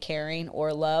genuinely caring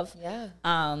or love. Yeah.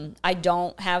 I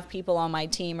don't have people on my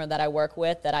team or that I work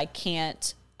with that I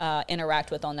can't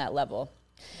interact with on that level.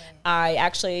 Right. I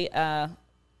actually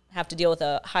have to deal with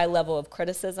a high level of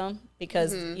criticism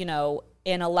because, you know,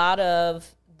 in a lot of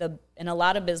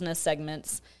business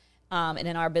segments and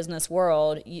in our business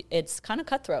world, it's kind of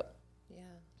cutthroat.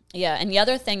 Yeah, and the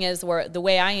other thing is where the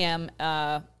way I am,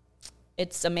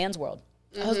 it's a man's world.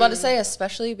 I was about to say,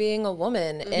 especially being a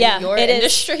woman in your it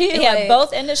industry. Is. Yeah,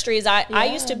 both industries.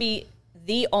 I used to be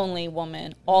the only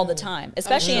woman all the time,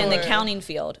 especially in the accounting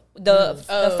field.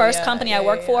 The first company I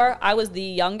worked for, I was the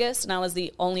youngest and I was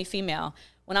the only female.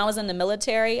 When I was in the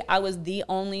military, I was the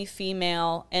only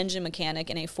female engine mechanic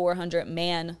in a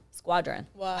 400-man squadron.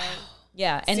 Wow.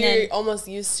 Yeah, and so then you're almost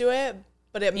used to it.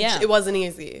 But it wasn't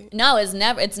easy. No, it's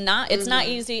not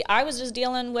easy. I was just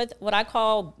dealing with what I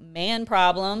call man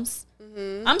problems.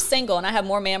 I'm single and I have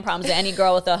more man problems than any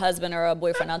girl with a husband or a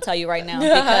boyfriend, I'll tell you right now,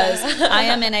 because I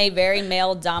am in a very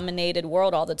male dominated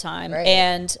world all the time. Right.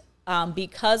 And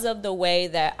because of the way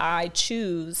that I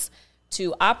choose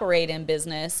to operate in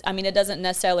business, I mean, it doesn't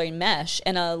necessarily mesh.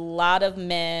 And a lot of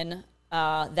men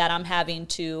that I'm having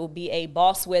to be a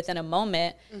boss with in a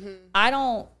moment, I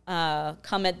don't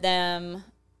come at them.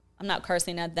 I'm not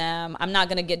cursing at them. I'm not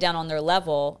going to get down on their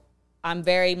level. I'm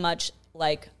very much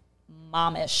like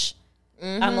momish.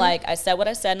 I'm like, I said what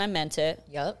I said and I meant it.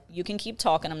 Yep. You can keep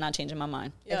talking. I'm not changing my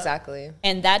mind. Yep. Exactly.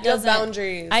 And that doesn't. You have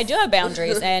boundaries. I do have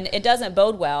boundaries, and it doesn't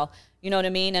bode well. You know what I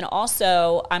mean? And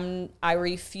also, I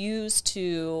refuse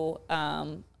to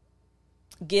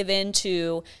give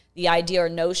into the idea or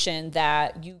notion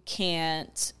that you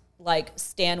can't like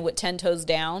stand with 10 toes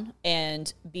down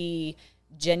and be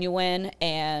genuine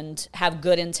and have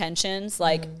good intentions,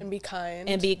 like and be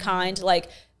kind. Like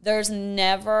there's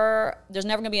never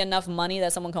going to be enough money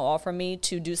that someone can offer me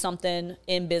to do something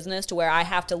in business to where I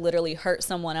have to literally hurt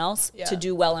someone else to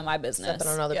do well in my business.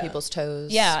 Stepping on other people's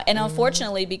toes. Yeah, and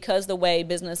unfortunately, because the way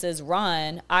business is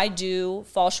run, I do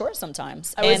fall short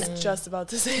sometimes. I was just about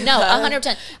to say no, that.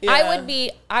 100%. Yeah.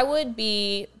 I would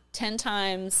be 10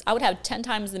 times. I would have 10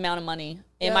 times the amount of money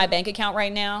in my bank account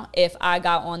right now if I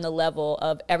got on the level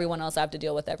of everyone else I have to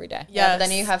deal with every day. Yeah, but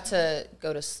then you have to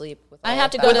go to sleep with all I have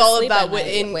to of go that. to with all sleep of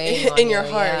that in your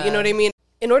heart. Yeah. You know what I mean?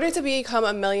 In order to become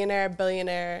a millionaire,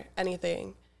 billionaire,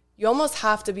 anything, you almost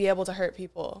have to be able to hurt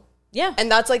people. Yeah.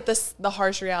 And that's like the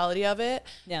harsh reality of it.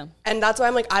 Yeah. And that's why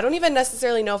I'm like, I don't even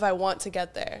necessarily know if I want to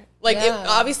get there. Like,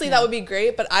 obviously that would be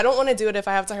great, but I don't want to do it if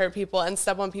I have to hurt people and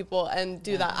step on people and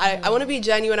do that. I want to be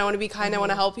genuine. I want to be kind. I want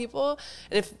to help people.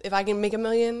 And if I can make $1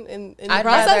 million in the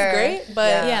process, great.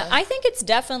 But yeah, I think it's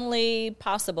definitely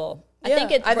possible. I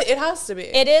think it has to be.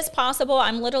 It is possible.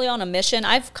 I'm literally on a mission.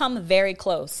 I've come very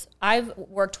close. I've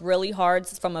worked really hard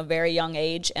from a very young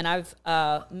age, and I've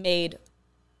made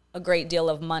a great deal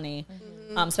of money,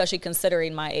 especially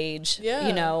considering my age,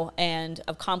 you know, and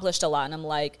accomplished a lot. And I'm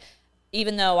like,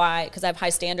 even though because I have high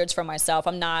standards for myself,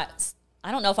 I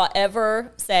don't know if I'll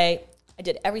ever say I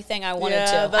did everything I wanted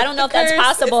to. I don't know if that's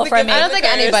possible for me. I don't think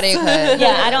anybody could.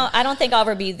 Yeah, I don't think I'll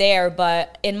ever be there,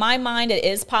 but in my mind, it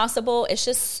is possible. It's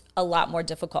just a lot more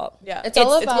difficult. Yeah, it's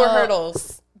all about more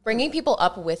hurdles. Bringing people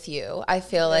up with you, I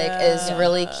feel like, is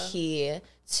really key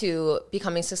to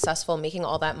becoming successful, making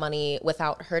all that money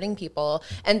without hurting people.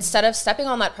 Instead of stepping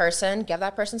on that person, give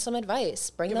that person some advice.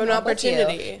 Bring them an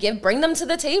opportunity. Bring them to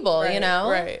the table, you know?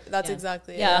 Right. That's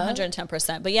exactly it. Yeah,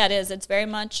 110%. But yeah, it is. It's very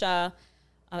much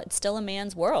it's still a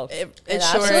man's world. It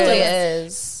sure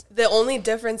is. The only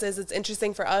difference is it's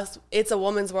interesting for us. It's a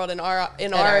woman's world in our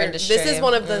industry. This is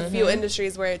one of the few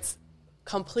industries where it's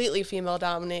completely female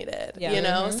dominated. Yeah. You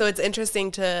know, so it's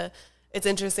interesting to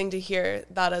hear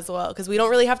that as well, because we don't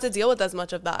really have to deal with as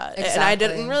much of that. Exactly.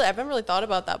 And I haven't really thought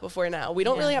about that before. Now we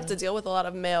don't really have to deal with a lot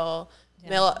of male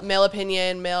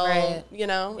opinion, Right. you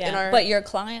know, in our. But your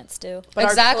clients do. But our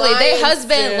Exactly. They clients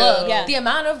husband do. look. Yeah. The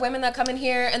amount of women that come in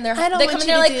here and they don't come want in you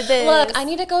there to like, do this. look, I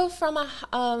need to go from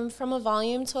a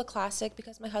volume to a classic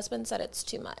because my husband said it's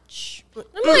too much. I'm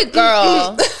like,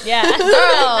 girl, Yeah.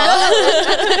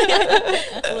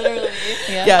 literally.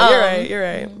 Yeah, you're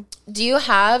right. Do you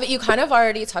have? You kind of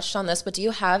already touched on this, but do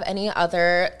you have any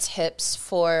other tips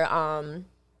for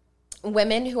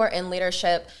women who are in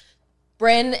leadership?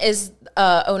 Bryn is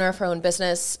owner of her own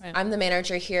business. Right. I'm the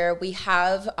manager here. We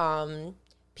have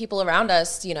people around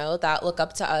us, you know, that look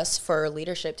up to us for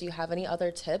leadership. Do you have any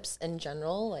other tips in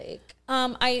general? Like,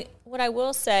 What I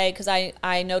will say, because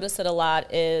I notice it a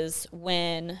lot, is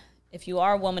if you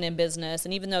are a woman in business,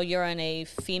 and even though you're in a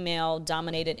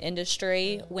female-dominated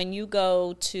industry, when you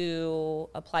go to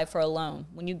apply for a loan,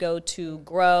 when you go to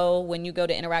grow, when you go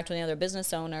to interact with other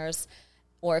business owners,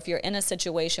 or if you're in a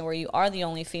situation where you are the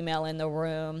only female in the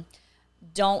room,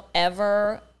 don't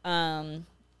ever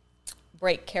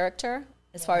break character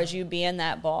as far as you being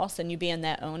that boss and you being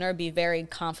that owner. Be very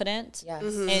confident. yes.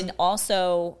 And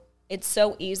also, it's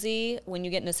so easy when you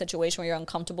get in a situation where you're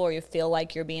uncomfortable or you feel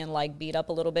like you're being like beat up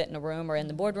a little bit in a room or in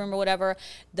the boardroom or whatever.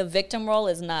 The victim role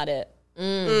is not it.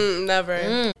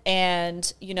 Never.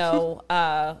 And, you know,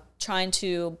 trying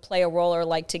to play a role or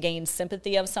like to gain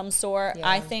sympathy of some sort. Yeah.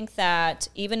 I think that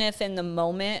even if in the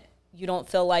moment you don't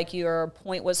feel like your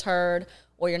point was heard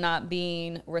or you're not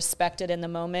being respected in the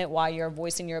moment while you're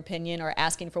voicing your opinion or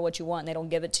asking for what you want and they don't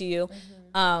give it to you,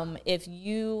 if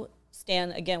you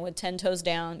stand, again, with 10 toes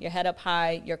down, your head up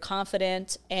high, you're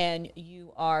confident, and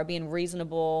you are being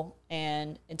reasonable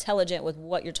and intelligent with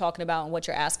what you're talking about and what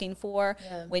you're asking for,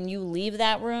 when you leave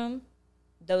that room,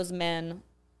 those men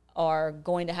are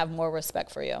going to have more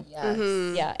respect for you. Yes.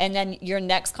 Yeah, and then your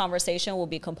next conversation will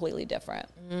be completely different.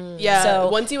 Yeah. So-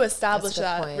 once you establish That's a good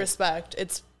that point. respect,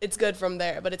 it's good from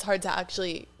there. But it's hard to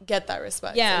actually get that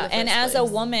respect. Yeah, in the and first as a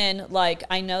place. woman, like,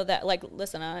 I know that, like,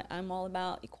 listen, I'm all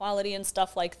about equality and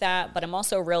stuff like that, but I'm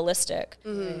also realistic.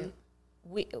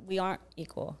 We aren't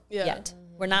equal yet.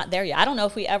 We're not there yet. I don't know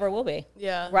if we ever will be.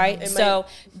 Yeah. Right? It So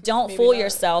don't maybe fool not.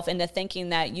 yourself into thinking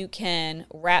that you can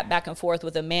rap back and forth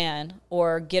with a man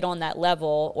or get on that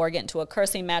level or get into a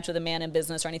cursing match with a man in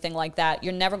business or anything like that.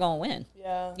 You're never going to win.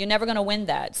 Yeah. You're never going to win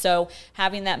that. So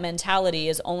having that mentality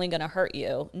is only going to hurt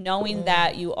you. Knowing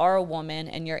that you are a woman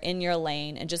and you're in your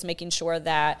lane and just making sure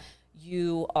that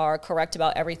you are correct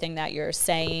about everything that you're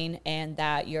saying and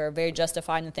that you're very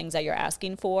justified in the things that you're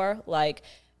asking for. Like,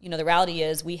 you know, the reality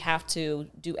is we have to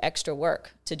do extra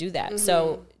work to do that.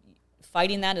 So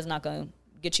fighting that is not going to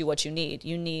get you what you need.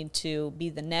 You need to be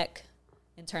the neck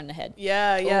and turn the head.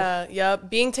 Yeah.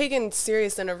 Being taken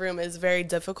serious in a room is very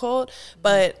difficult.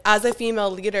 But as a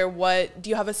female leader, do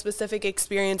you have a specific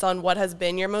experience on what has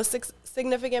been your most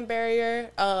significant barrier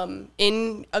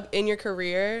in your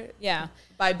career? Yeah.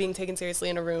 By being taken seriously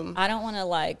in a room. I don't want to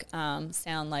like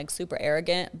sound like super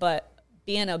arrogant, but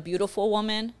being a beautiful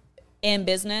woman in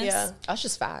business That's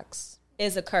just facts.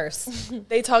 is a curse.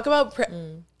 They talk about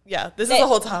this is a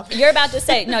whole topic. You're about to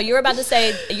say the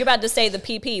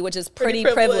PP, which is pretty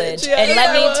privilege. Yeah. And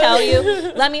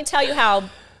let me tell you how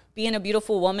being a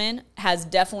beautiful woman has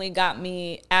definitely got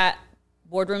me at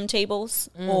boardroom tables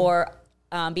or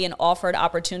being offered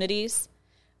opportunities.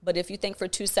 But if you think for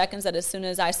 2 seconds that as soon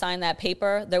as I signed that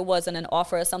paper, there wasn't an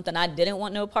offer of something I didn't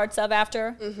want no parts of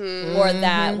after, or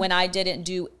that when I didn't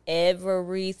do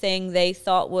everything they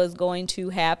thought was going to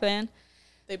happen,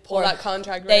 They pull that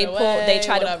contract right away. They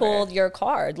try to pull your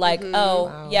card. Like,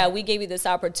 yeah, we gave you this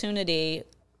opportunity,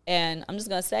 and I'm just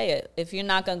going to say it. If you're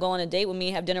not going to go on a date with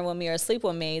me, have dinner with me, or sleep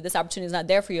with me, this opportunity is not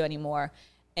there for you anymore.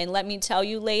 And let me tell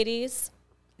you, ladies,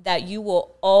 that you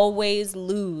will always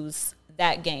lose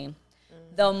that game.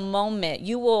 The moment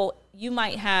you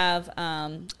might have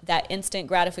that instant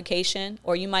gratification,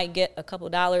 or you might get a couple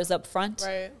dollars up front.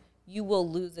 Right. You will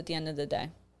lose at the end of the day.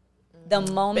 The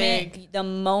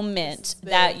moment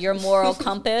that your moral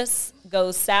compass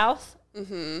goes south,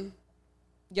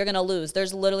 you're gonna lose.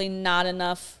 There's literally not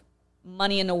enough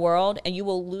money in the world, and you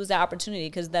will lose that opportunity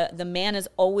because the man is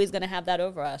always going to have that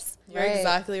over us. You're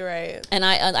exactly right. And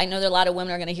I know that a lot of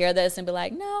women are going to hear this and be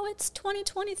like, no, it's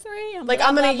 2023. I'm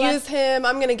going to use him.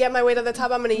 I'm going to get my way to the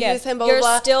top. I'm going to use him, blah, you're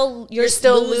blah, blah. You're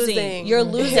still losing. You're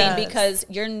losing Yes. because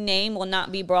your name will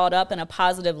not be brought up in a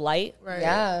positive light. Right.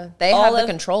 Yeah. They have the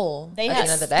control at the end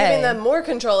of the day. Giving them more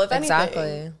control, if anything.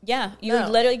 Exactly. Yeah. You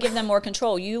literally give them more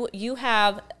control. You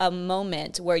have a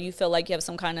moment where you feel like you have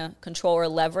some kind of control or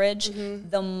leverage.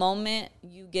 The moment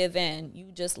you give in,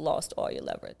 you just lost all your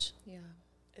leverage. Yeah.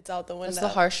 It's out the window. That's the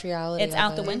harsh reality. It's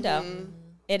out the window.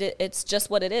 It's just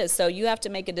what it is. So you have to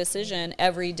make a decision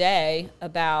every day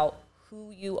about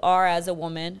who you are as a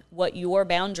woman, what your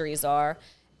boundaries are,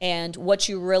 and what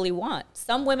you really want.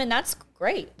 Some women, that's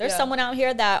great. There's someone out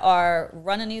here that are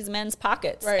running these men's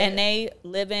pockets, and they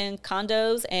live in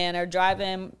condos and are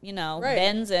driving,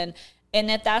 Benz, and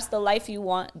if that's the life you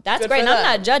want, that's great. And I'm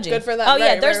not judging. Good for them. Oh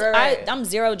yeah, I'm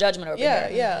zero judgment over here.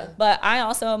 Yeah. But I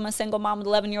also am a single mom with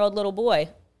an 11-year-old little boy,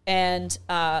 and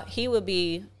he would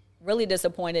be really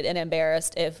disappointed and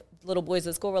embarrassed if little boys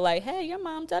at school were like, "Hey, your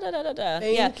mom, da da da da da."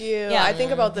 Thank you. Yeah. I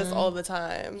think about this all the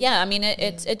time. Yeah, I mean,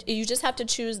 you just have to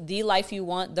choose the life you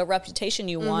want, the reputation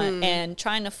you want, and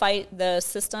trying to fight the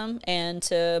system and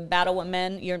to battle with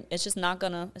men. It's just not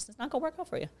gonna work out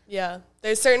for you. Yeah,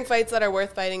 there's certain fights that are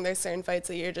worth fighting. There's certain fights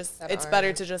that it's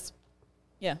better to just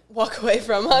walk away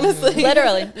from. Honestly,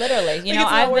 literally.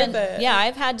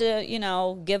 I've had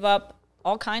to give up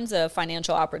all kinds of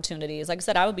financial opportunities. Like I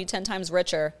said, I would be 10 times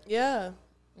richer. Yeah.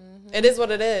 It is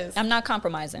what it is. I'm not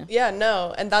compromising. Yeah,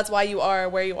 no. And that's why you are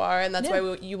where you are. And that's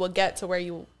why you will get to where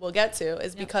you will get to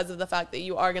is because of the fact that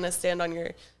you are going to stand on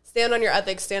your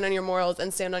ethics, stand on your morals,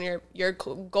 and stand on your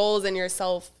goals and your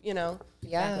self,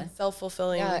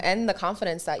 self-fulfilling. Yeah, and the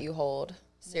confidence that you hold.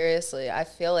 Seriously, I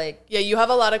feel like... Yeah, you have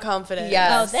a lot of confidence.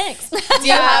 Yes. Oh, thanks.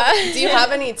 Do you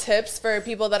have any tips for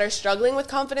people that are struggling with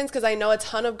confidence? Because I know a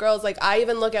ton of girls, like I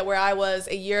even look at where I was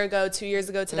a year ago, 2 years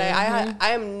ago today.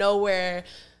 I am nowhere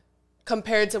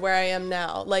compared to where I am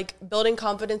now. Like, building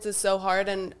confidence is so hard,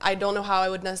 and I don't know how I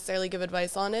would necessarily give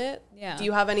advice on it. Yeah. Do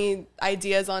you have any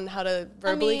ideas on how to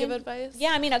verbally give advice? Yeah,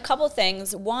 I mean, a couple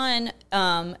things. One,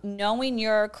 knowing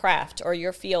your craft or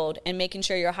your field and making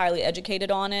sure you're highly educated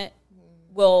on it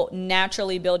will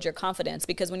naturally build your confidence,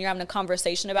 because when you're having a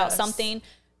conversation about something,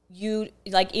 you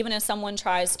like, even if someone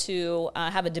tries to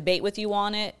have a debate with you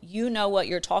on it, you know what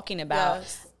you're talking about.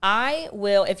 Yes. I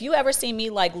will, if you ever see me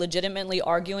like legitimately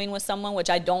arguing with someone, which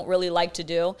I don't really like to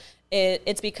do,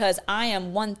 it's because I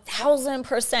am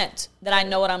 1000% that I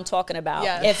know what I'm talking about.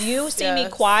 Yes. If you see me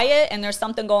quiet and there's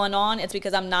something going on, it's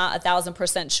because I'm not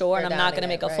 1000% sure, and I'm not going to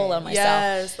make a fool of myself.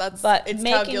 Yes, it's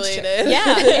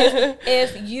calculated.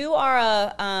 If you are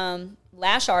a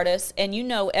lash artist and you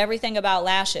know everything about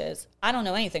lashes, I don't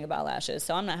know anything about lashes,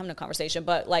 so I'm not having a conversation,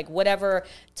 but like whatever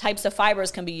types of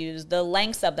fibers can be used, the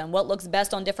lengths of them, what looks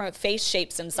best on different face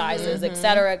shapes and sizes, et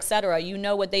cetera, you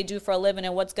know what they do for a living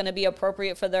and what's going to be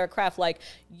appropriate for their craft. Like,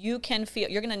 you're going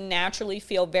to naturally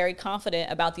feel very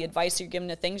confident about the advice you're giving,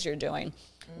 the things you're doing.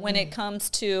 When it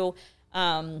comes to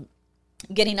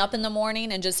getting up in the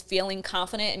morning and just feeling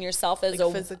confident in yourself as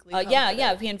like physically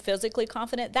confident. Being physically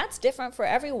confident, that's different for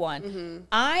everyone.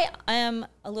 I am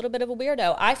a little bit of a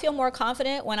weirdo. I feel more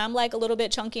confident when I'm like a little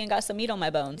bit chunky and got some meat on my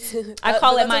bones. I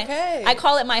call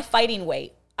it my fighting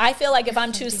weight. I feel like if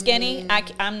I'm too skinny, I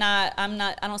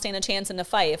don't stand a chance in the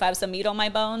fight. If I have some meat on my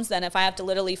bones, then if I have to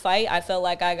literally fight, I feel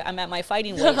like I'm at my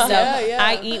fighting weight. So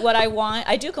I eat what I want.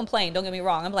 I do complain, don't get me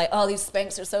wrong. I'm like, oh, these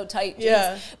Spanx are so tight. Geez.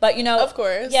 Yeah. But of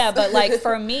course. Yeah, but like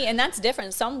for me, and that's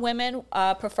different. Some women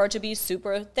prefer to be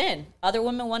super thin. Other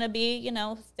women want to be,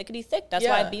 thickety thick. That's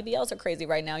why BBLs are crazy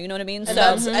right now. You know what I mean?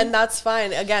 And that's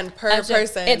fine. Again, per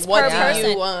person. It's what per do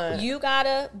person. You want? You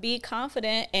gotta be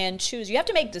confident and choose. You have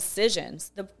to make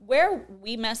decisions. Where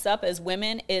we mess up as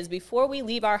women is before we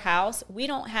leave our house, we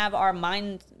don't have our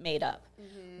mind made up.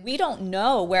 We don't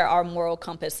know where our moral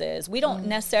compass is. We don't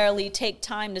necessarily take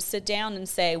time to sit down and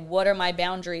say, what are my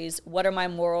boundaries? What are my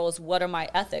morals? What are my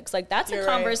ethics? Like, that's a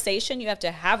conversation you have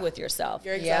to have with yourself.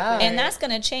 You're exactly And that's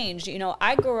going to change.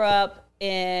 I grew up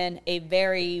in a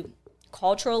very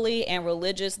culturally and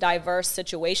religious diverse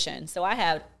situation. So I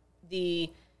had the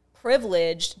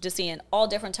privileged to seeing all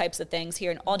different types of things,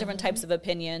 hearing all different types of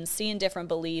opinions, seeing different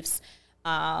beliefs,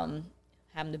 having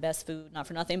the best food, not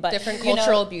for nothing, but different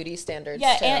cultural beauty standards.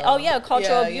 Yeah, too. And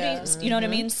cultural beauty. You know what I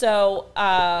mean? So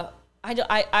I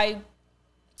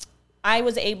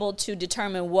was able to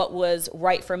determine what was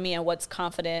right for me and what's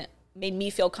made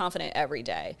me feel confident every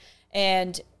day.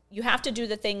 And you have to do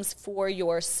the things for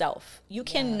yourself. You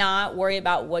cannot worry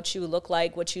about what you look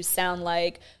like, what you sound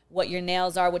like, what your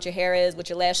nails are, what your hair is, what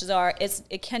your lashes are.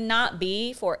 It cannot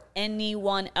be for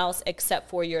anyone else except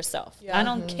for yourself. Yeah. I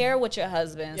don't care what your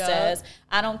husband says.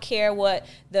 I don't care what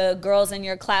the girls in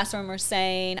your classroom are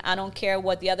saying. I don't care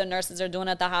what the other nurses are doing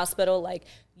at the hospital. Like,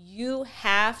 you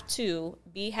have to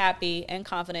be happy and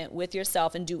confident with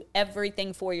yourself and do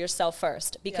everything for yourself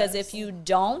first. Because if you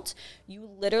don't, you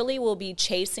literally will be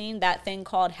chasing that thing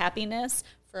called happiness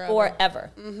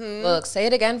forever. Look, say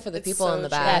it again for the people in the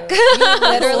back.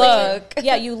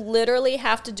 You literally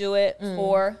have to do it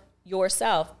for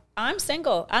yourself. I'm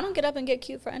single. I don't get up and get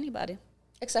cute for anybody.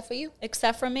 Except for you.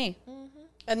 Except for me.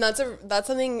 And that's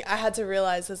something I had to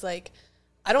realize is like,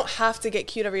 I don't have to get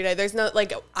cute every day. There's no,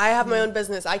 like, I have my own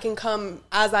business. I can come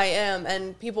as I am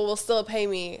and people will still pay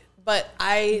me. But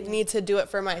I need to do it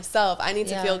for myself. I need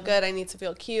to feel good. I need to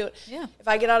feel cute. Yeah. If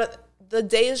I get out of... The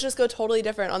days just go totally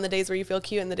different on the days where you feel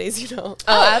cute and the days you don't.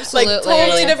 Oh, absolutely. Like,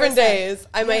 totally different days.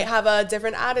 I might have a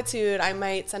different attitude. I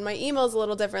might send my emails a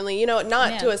little differently. You know,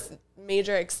 not to a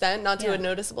major extent, not to a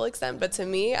noticeable extent, but to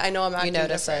me, I know I'm acting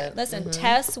different. Listen,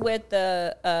 Tess with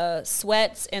the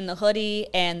sweats and the hoodie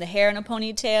and the hair in a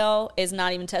ponytail is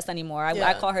not even Tess anymore.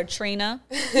 I call her Trina.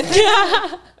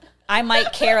 I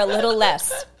might care a little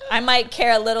less. When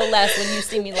you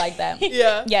see me like that.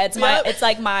 Yeah. Yeah, it's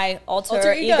like my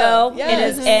alter ego.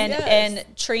 Yes. It is and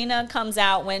Trina comes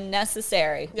out when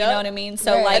necessary. You know what I mean?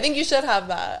 So like, I think you should have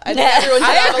that. I think everyone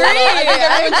should have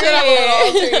a little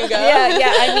alter ego.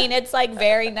 Yeah. I mean, it's like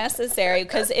very necessary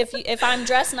because if I'm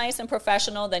dressed nice and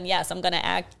professional, then yes, I'm going to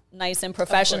act nice and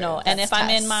professional. And if I'm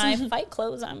in my fight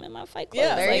clothes, I'm in my fight clothes.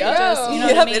 Yeah, there you go. Just, you know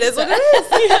what I mean? It is what it is.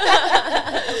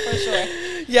 For sure.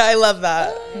 Yeah, I love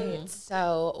that.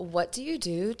 So what do you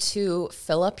do to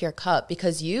fill up your cup?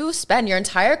 Because you spend your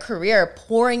entire career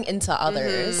pouring into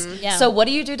others. Yeah. So what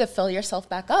do you do to fill yourself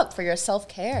back up for your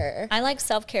self-care? I like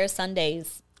self-care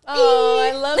Sundays. Oh,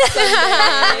 I love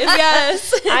Sundays.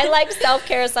 Yes. I like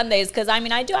self-care Sundays because, I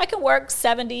mean, I can work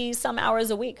 70 some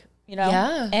hours a week, you know?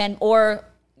 Yeah. Or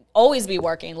always be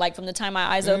working, like from the time my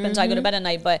eyes open till I go to bed at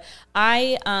night. But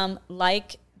I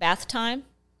like bath time.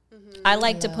 I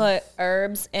like to put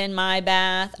herbs in my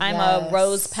bath. I'm a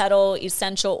rose petal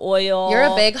essential oil. You're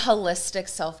a big holistic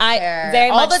self-care. Very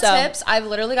All much the tips, I've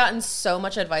literally gotten so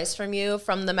much advice from you,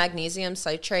 from the magnesium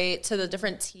citrate to the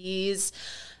different teas.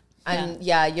 And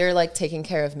you're like taking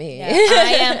care of me.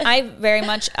 Yeah. I very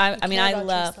much, I mean, I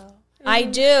love, I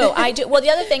do. Well,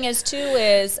 the other thing is too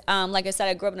is, like I said,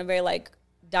 I grew up in a very like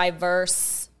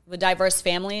diverse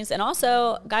families. And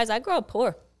also, guys, I grew up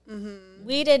poor.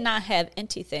 We did not have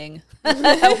anything when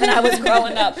I was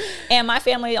growing up, and my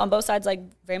family on both sides like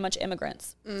very much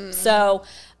immigrants. So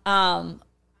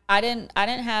we didn't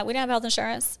have health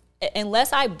insurance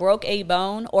unless I broke a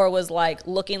bone or was like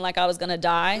looking like I was gonna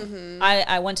die.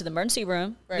 I went to the emergency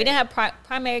room. Right. We didn't have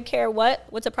primary care.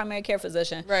 What's a primary care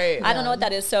physician? Right. I don't know what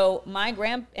that is. So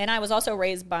and I was also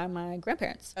raised by my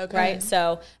grandparents. Okay. Right.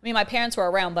 So I mean, my parents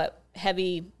were around, but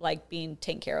heavy, like being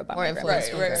taken care of by my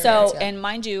grandparents. Right. So, and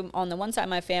mind you, on the one side of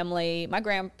my family, my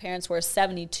grandparents were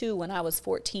 72 when I was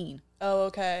 14. Oh,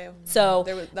 okay. So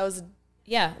that was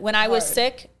when I was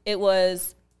sick,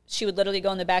 she would literally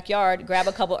go in the backyard, grab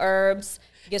a couple herbs,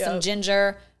 get some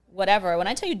ginger, whatever. When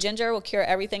I tell you ginger will cure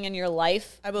everything in your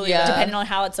life, I believe depending on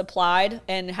how it's applied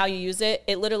and how you use it,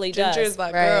 it literally does. Ginger is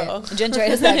that girl. Ginger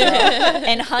is that girl.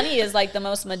 And honey is like the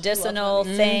most medicinal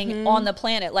thing on the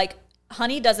planet. Like,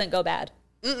 honey doesn't go bad.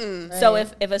 So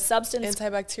if a substance...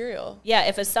 Antibacterial. Yeah,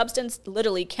 if a substance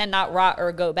literally cannot rot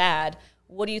or go bad,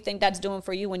 what do you think that's doing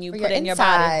for you when you put it in your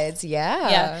body?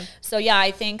 Yeah. So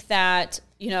I think that,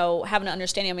 you know, having an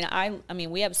understanding, I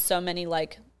mean, we have so many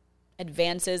like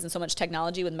advances and so much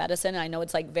technology with medicine. And I know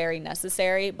it's like very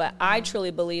necessary, but I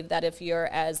truly believe that if you're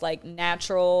as like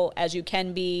natural as you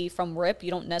can be from rip,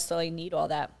 you don't necessarily need all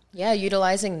that. Yeah,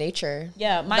 utilizing nature.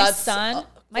 Yeah, my son's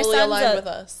aligned with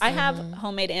us. I have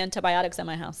homemade antibiotics at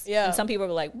my house. Yeah. And some people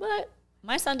are like, what?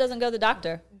 My son doesn't go to the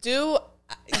doctor.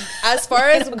 As far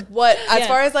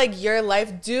as like your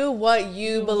life, do what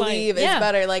you believe is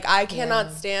better. Like, I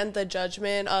cannot stand the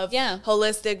judgment of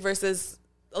holistic versus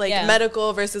like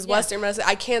medical versus Western medicine.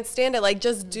 I can't stand it. Like,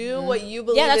 just do what you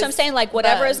believe. Yeah, that's what I'm saying. Like,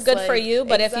 whatever is good for you.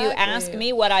 But if you ask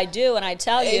me what I do and I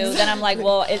tell you, then I'm like,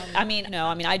 well,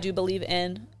 I do believe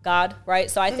in God, right?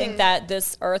 So I think that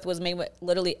this earth was made with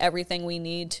literally everything we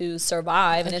need to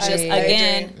survive. And it's just,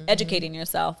 again, educating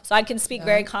yourself. So I can speak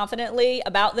very confidently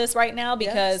about this right now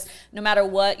because no matter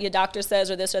what your doctor says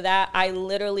or this or that, I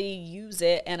literally use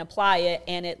it and apply it,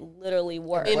 and it literally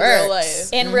works. In real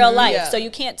life. In real life. So you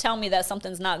can't tell me that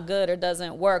something's not good or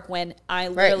doesn't work when I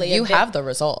literally... You have the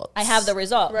results. I have the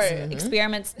results. Right.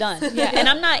 Experiments done. And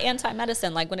I'm not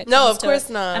anti-medicine. Like when it comes No, of to course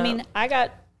not. I mean,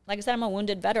 like I said, I'm a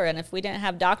wounded veteran. If we didn't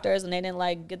have doctors and they didn't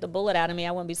like get the bullet out of me,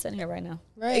 I wouldn't be sitting here right now.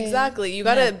 Right. Exactly. You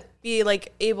got to be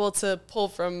like able to pull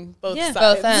from both sides.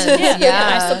 Both ends.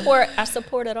 I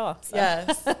support it all. So.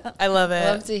 Yes. I love it.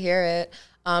 I love to hear it.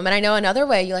 And I know another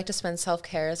way you like to spend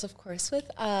self-care is, of course, with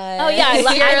us. Oh, yeah. I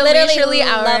Your literally leisurely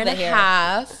hour love and a it here.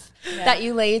 half that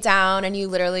you lay down and you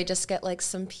literally just get like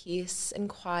some peace and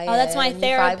quiet. Oh, that's my and you vibe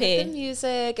therapy. with the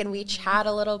music and we chat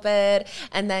a little bit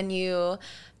and then you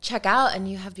check out and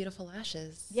you have beautiful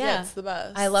lashes. Yeah, it's the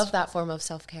best. I love that form of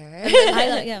self-care.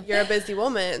 You're a busy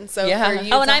woman, so for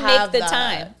you and to I make have the that,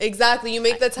 time. Exactly, you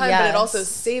make the time, but it also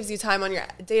saves you time on your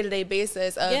day-to-day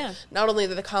basis of not only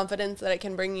the confidence that it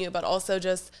can bring you, but also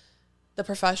just the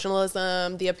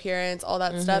professionalism, the appearance, all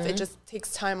that stuff. It just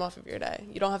takes time off of your day.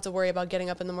 You don't have to worry about getting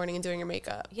up in the morning and doing your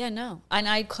makeup. Yeah, no. And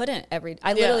I couldn't I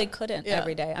literally couldn't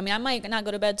every day. I mean, I might not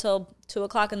go to bed till 2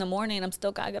 o'clock in the morning and I'm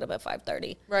still got to get up at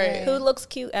 5:30. Right. Who looks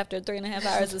cute after 3.5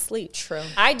 hours of sleep? True.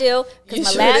 I do.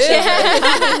 Because my lashes.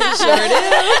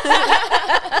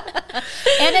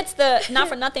 And it's not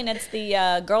for nothing, it's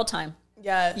the girl time.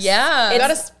 Yes. Yeah. You got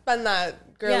to spend that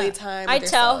girly time with I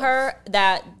tell yourself. her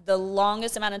that the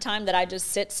longest amount of time that I just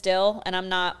sit still and I'm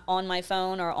not on my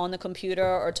phone or on the computer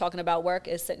or talking about work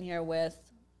is sitting here with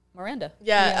Miranda.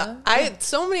 Yeah.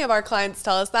 So many of our clients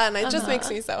tell us that, and it just makes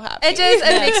me so happy. It does.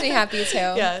 It makes me happy too.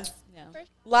 Yes. Yeah.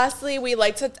 Lastly, we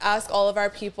like to ask all of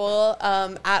our people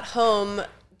at home,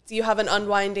 do you have an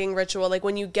unwinding ritual? Like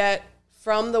when you get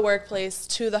from the workplace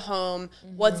to the home,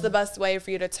 what's the best way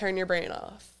for you to turn your brain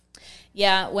off?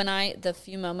 Yeah, the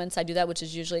few moments I do that, which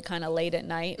is usually kind of late at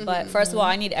night. But first of all,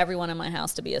 I need everyone in my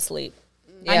house to be asleep.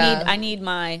 Yeah. I need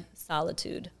my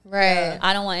solitude. Right.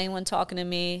 I don't want anyone talking to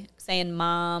me, saying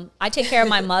mom. I take care of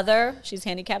my mother. She's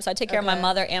handicapped, so I take care of my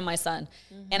mother and my son.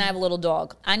 And I have a little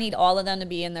dog. I need all of them to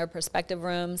be in their respective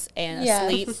rooms and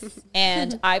asleep.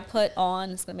 And I put on,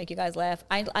 it's going to make you guys laugh,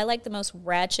 I like the most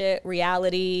ratchet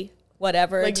reality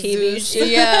whatever like TV Zeus.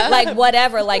 show, like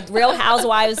whatever, like Real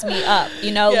Housewives me up,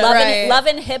 you know,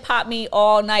 loving hip hop me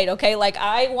all night. Okay, like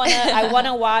I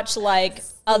wanna watch like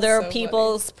other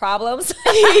people's problems,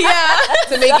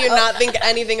 to make you not think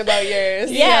anything about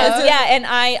yours. And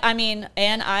I mean,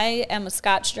 and I am a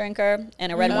Scotch drinker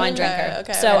and a red wine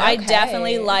drinker, so I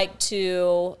definitely like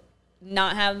to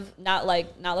not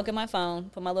look at my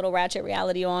phone, put my little ratchet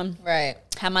reality on,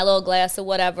 have my little glass of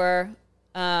whatever.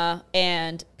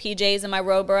 And PJs and my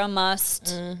robe are a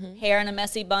must. Hair in a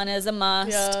messy bun is a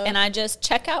must. And I just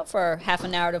check out for half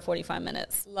an hour to 45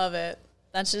 minutes. Love it.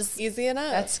 That's just easy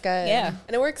enough. That's good. Yeah.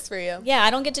 And it works for you. Yeah, I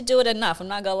don't get to do it enough. I'm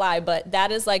not going to lie, but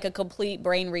that is like a complete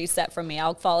brain reset for me.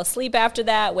 I'll fall asleep after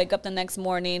that, wake up the next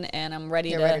morning, and I'm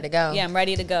ready to go. Yeah, I'm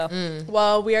ready to go.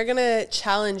 Well, we are going to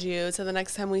challenge you to the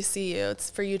next time we see you. It's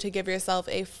for you to give yourself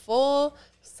a full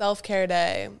self-care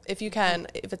day if you can.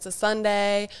 If it's a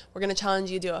Sunday, we're going to challenge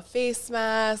you to do a face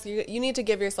mask. You need to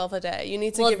give yourself a day. You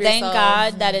need to give yourself... Well,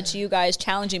 thank God that it's you guys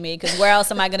challenging me, because where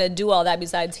else am I going to do all that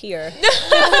besides here?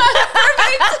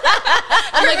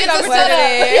 I'm like, it's a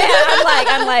Sunday.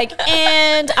 I'm like,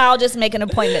 and I'll just make an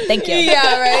appointment. Thank you.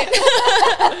 Yeah, right.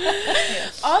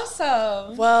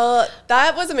 Awesome. Well,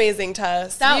 that was amazing,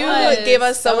 Tess. You gave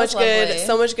us so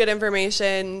much good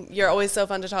information. You're always so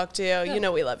fun to talk to. You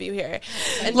know we love you here.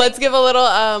 And let's give a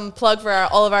little plug for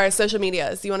all of our social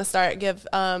medias. You want to start? Give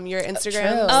your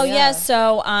Instagram. Oh yeah.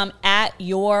 So at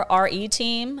your RE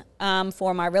team.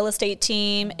 For my real estate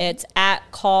team, it's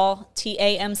at Call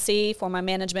TAMC for my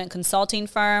management consulting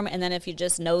firm. And then if you're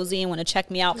just nosy and want to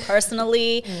check me out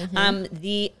personally, I'm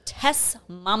the Tess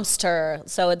Momster.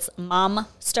 So it's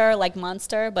Momster, like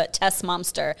monster, but Tess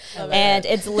Momster. And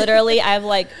it's literally, I have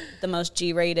like the most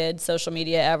G-rated social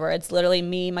media ever. It's literally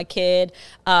me, my kid,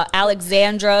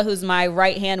 Alexandra, who's my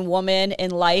right-hand woman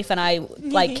in life. And I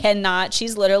like cannot,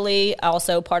 she's literally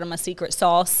also part of my secret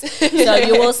sauce. So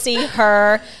you will see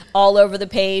her all over the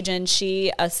page, and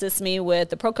she assists me with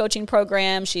the pro coaching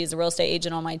program. She's a real estate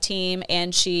agent on my team,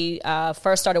 and she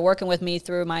first started working with me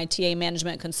through my TA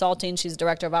management consulting. She's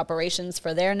director of operations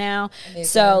for there now. Amazing.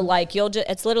 So like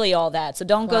it's literally all that. So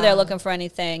don't go there looking for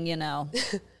anything, you know.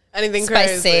 Anything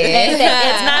spicy. crazy.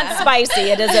 It's not spicy.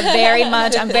 It is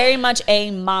I'm very much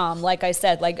a mom, like I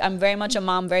said. Like I'm very much a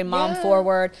mom, very mom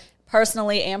forward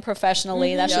personally and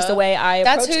professionally. That's just the Yep. way I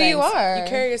That's approach who you things. are. You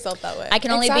carry yourself that way. I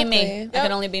can only be me. Exactly. I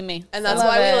can only be me. and that's Love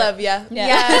why it. we love you. Yeah.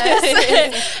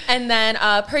 Yes. And then,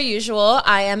 per usual,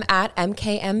 I am at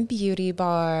MKM Beauty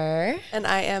Bar. And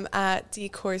I am at D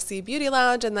Corsi Beauty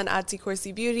Lounge and then at D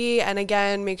Corsi Beauty. And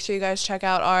again, make sure you guys check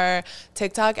out our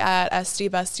TikTok at SD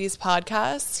Besties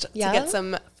Podcast Yeah. to get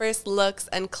some first looks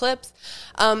and clips.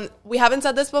 We haven't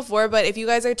said this before, but if you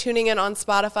guys are tuning in on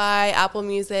Spotify, Apple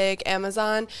Music,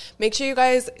 Amazon, make sure you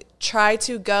guys try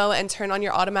to go and turn on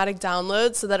your automatic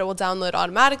download so that it will download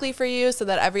automatically for you so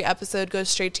that every episode goes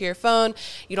straight to your phone.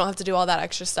 You don't have to do all that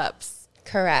extra steps.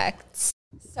 Correct.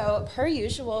 So, per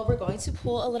usual, we're going to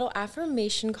pull a little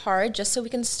affirmation card just so we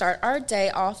can start our day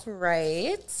off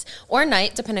right, or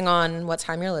night, depending on what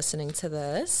time you're listening to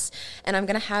this. And I'm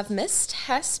going to have Miss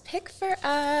Tess pick for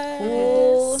us.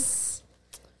 Ooh. Let's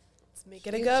make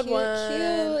it a good Cute,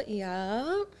 one. cute. Yeah.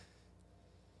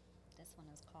 This one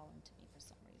is calling to me for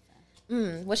some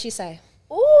reason. What'd she say?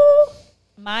 Ooh.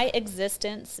 My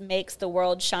existence makes the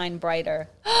world shine brighter.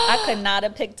 I could not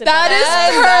have picked it That better. is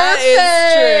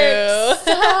perfect.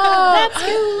 That's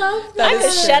I love that. I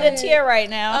could shed a tear right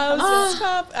now.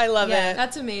 Stop. I love it.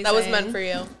 That's amazing. That was meant for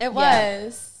you. It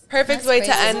was. Perfect That's way to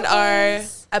crazy. end our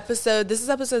episode. This is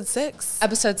episode 6.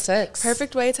 Episode 6.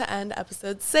 Perfect way to end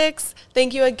episode 6.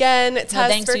 Thank you again, Tess,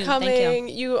 thanks for you. Thank coming.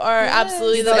 You are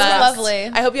absolutely the That was best. lovely.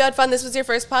 I hope you had fun. This was your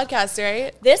first podcast,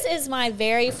 right? This is my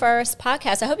very first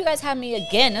podcast. I hope you guys have me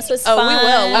again. This was Oh, fun. we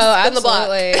will. We'll Oh, spin the block.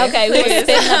 absolutely. Okay, we'll spin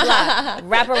the block.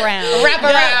 Wrap around. Wrap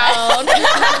around.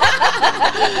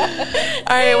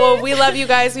 All right. Well, we love you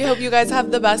guys. We hope you guys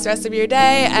have the best rest of your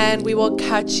day, and we will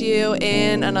catch you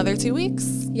in another 2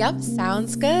 weeks. Yep,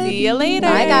 sounds good. See you later.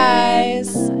 Bye,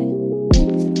 guys.